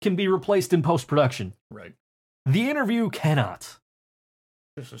else can be replaced in post-production. Right. The interview cannot.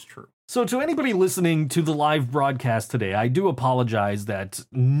 This is true. So to anybody listening to the live broadcast today, I do apologize that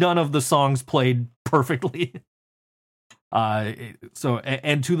none of the songs played perfectly. And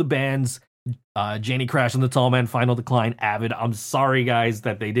to the bands, Janie Crash and the Tall Man, Final Decline, Avid, I'm sorry guys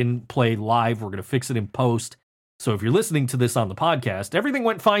that they didn't play live. We're going to fix it in post. So if you're listening to this on the podcast, everything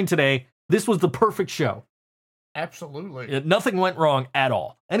went fine today. This was the perfect show. Absolutely. Nothing went wrong at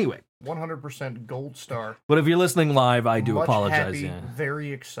all. Anyway. 100% gold star. But if you're listening live, I do Much apologize. Happy, Yeah.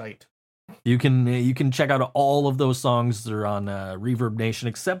 Very excited. You can check out all of those songs. They're on Reverb Nation,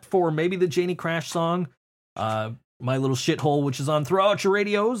 except for maybe the Janie Crash song, My Little Shithole, which is on Throw Out Your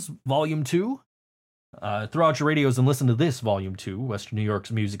Radios, Volume 2. Throw Out Your Radios and listen to this, Volume 2, Western New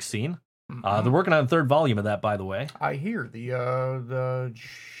York's music scene. They're working on a third volume of that, by the way. I hear the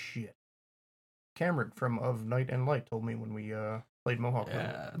shit. Cameron from Of Night and Light told me when we played Mohawk.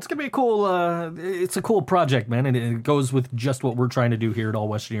 Yeah, it's gonna be a cool. It's a cool project, man, and it goes with just what we're trying to do here at All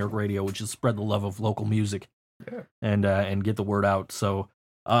Western New York Radio, which is spread the love of local music, and get the word out. So,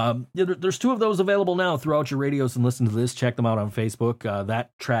 there's 2 of those available now. Throw out your radios and listen to this. Check them out on Facebook.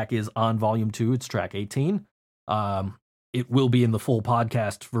 That track is on Volume 2. It's track 18. It will be in the full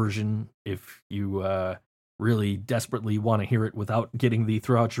podcast version if you really desperately want to hear it without getting the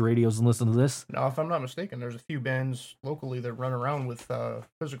Throw Out Your Radios and listen to this. Now, if I'm not mistaken, there's a few bands locally that run around with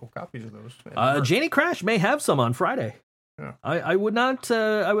physical copies of those. Janie Crash may have some on Friday. Yeah. I would not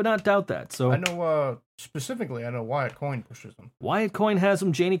doubt that. So I know specifically, I know Wyatt Coyne pushes them. Wyatt Coyne has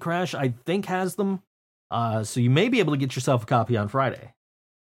them. Janie Crash, I think, has them. So you may be able to get yourself a copy on Friday.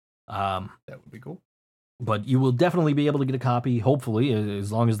 That would be cool. But you will definitely be able to get a copy, hopefully,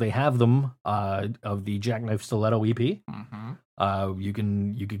 as long as they have them, of the Jackknife Stiletto EP. Mm-hmm.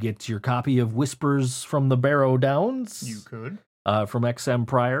 You could get your copy of Whispers from the Barrow Downs. You could. From XM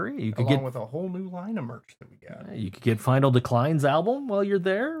Priory. You could Along with a whole new line of merch that we got. You could get Final Decline's album while you're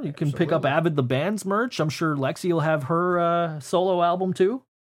there. You can pick up Avid the Band's merch. I'm sure Lexi will have her solo album too.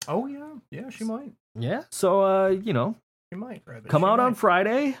 Oh, yeah. Yeah, she might. Yeah. So, She might, rather. Come out on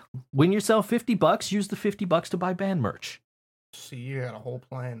Friday, win yourself $50, use the $50 to buy band merch. See, you got a whole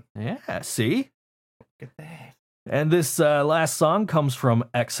plan. Yeah, see? Look at that. And this last song comes from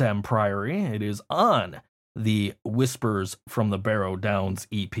XM Priory. It is on the Whispers from the Barrow Downs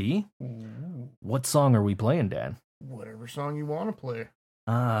EP. Ooh. What song are we playing, Dan? Whatever song you want to play.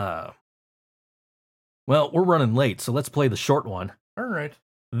 Well, we're running late, so let's play the short one. All right.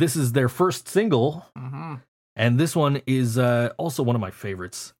 This is their first single. Mm-hmm. And this one is also one of my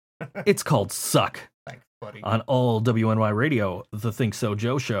favorites. It's called Suck. Thanks, buddy. On all WNY Radio, the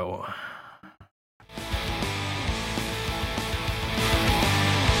ThinkSoJoE Show.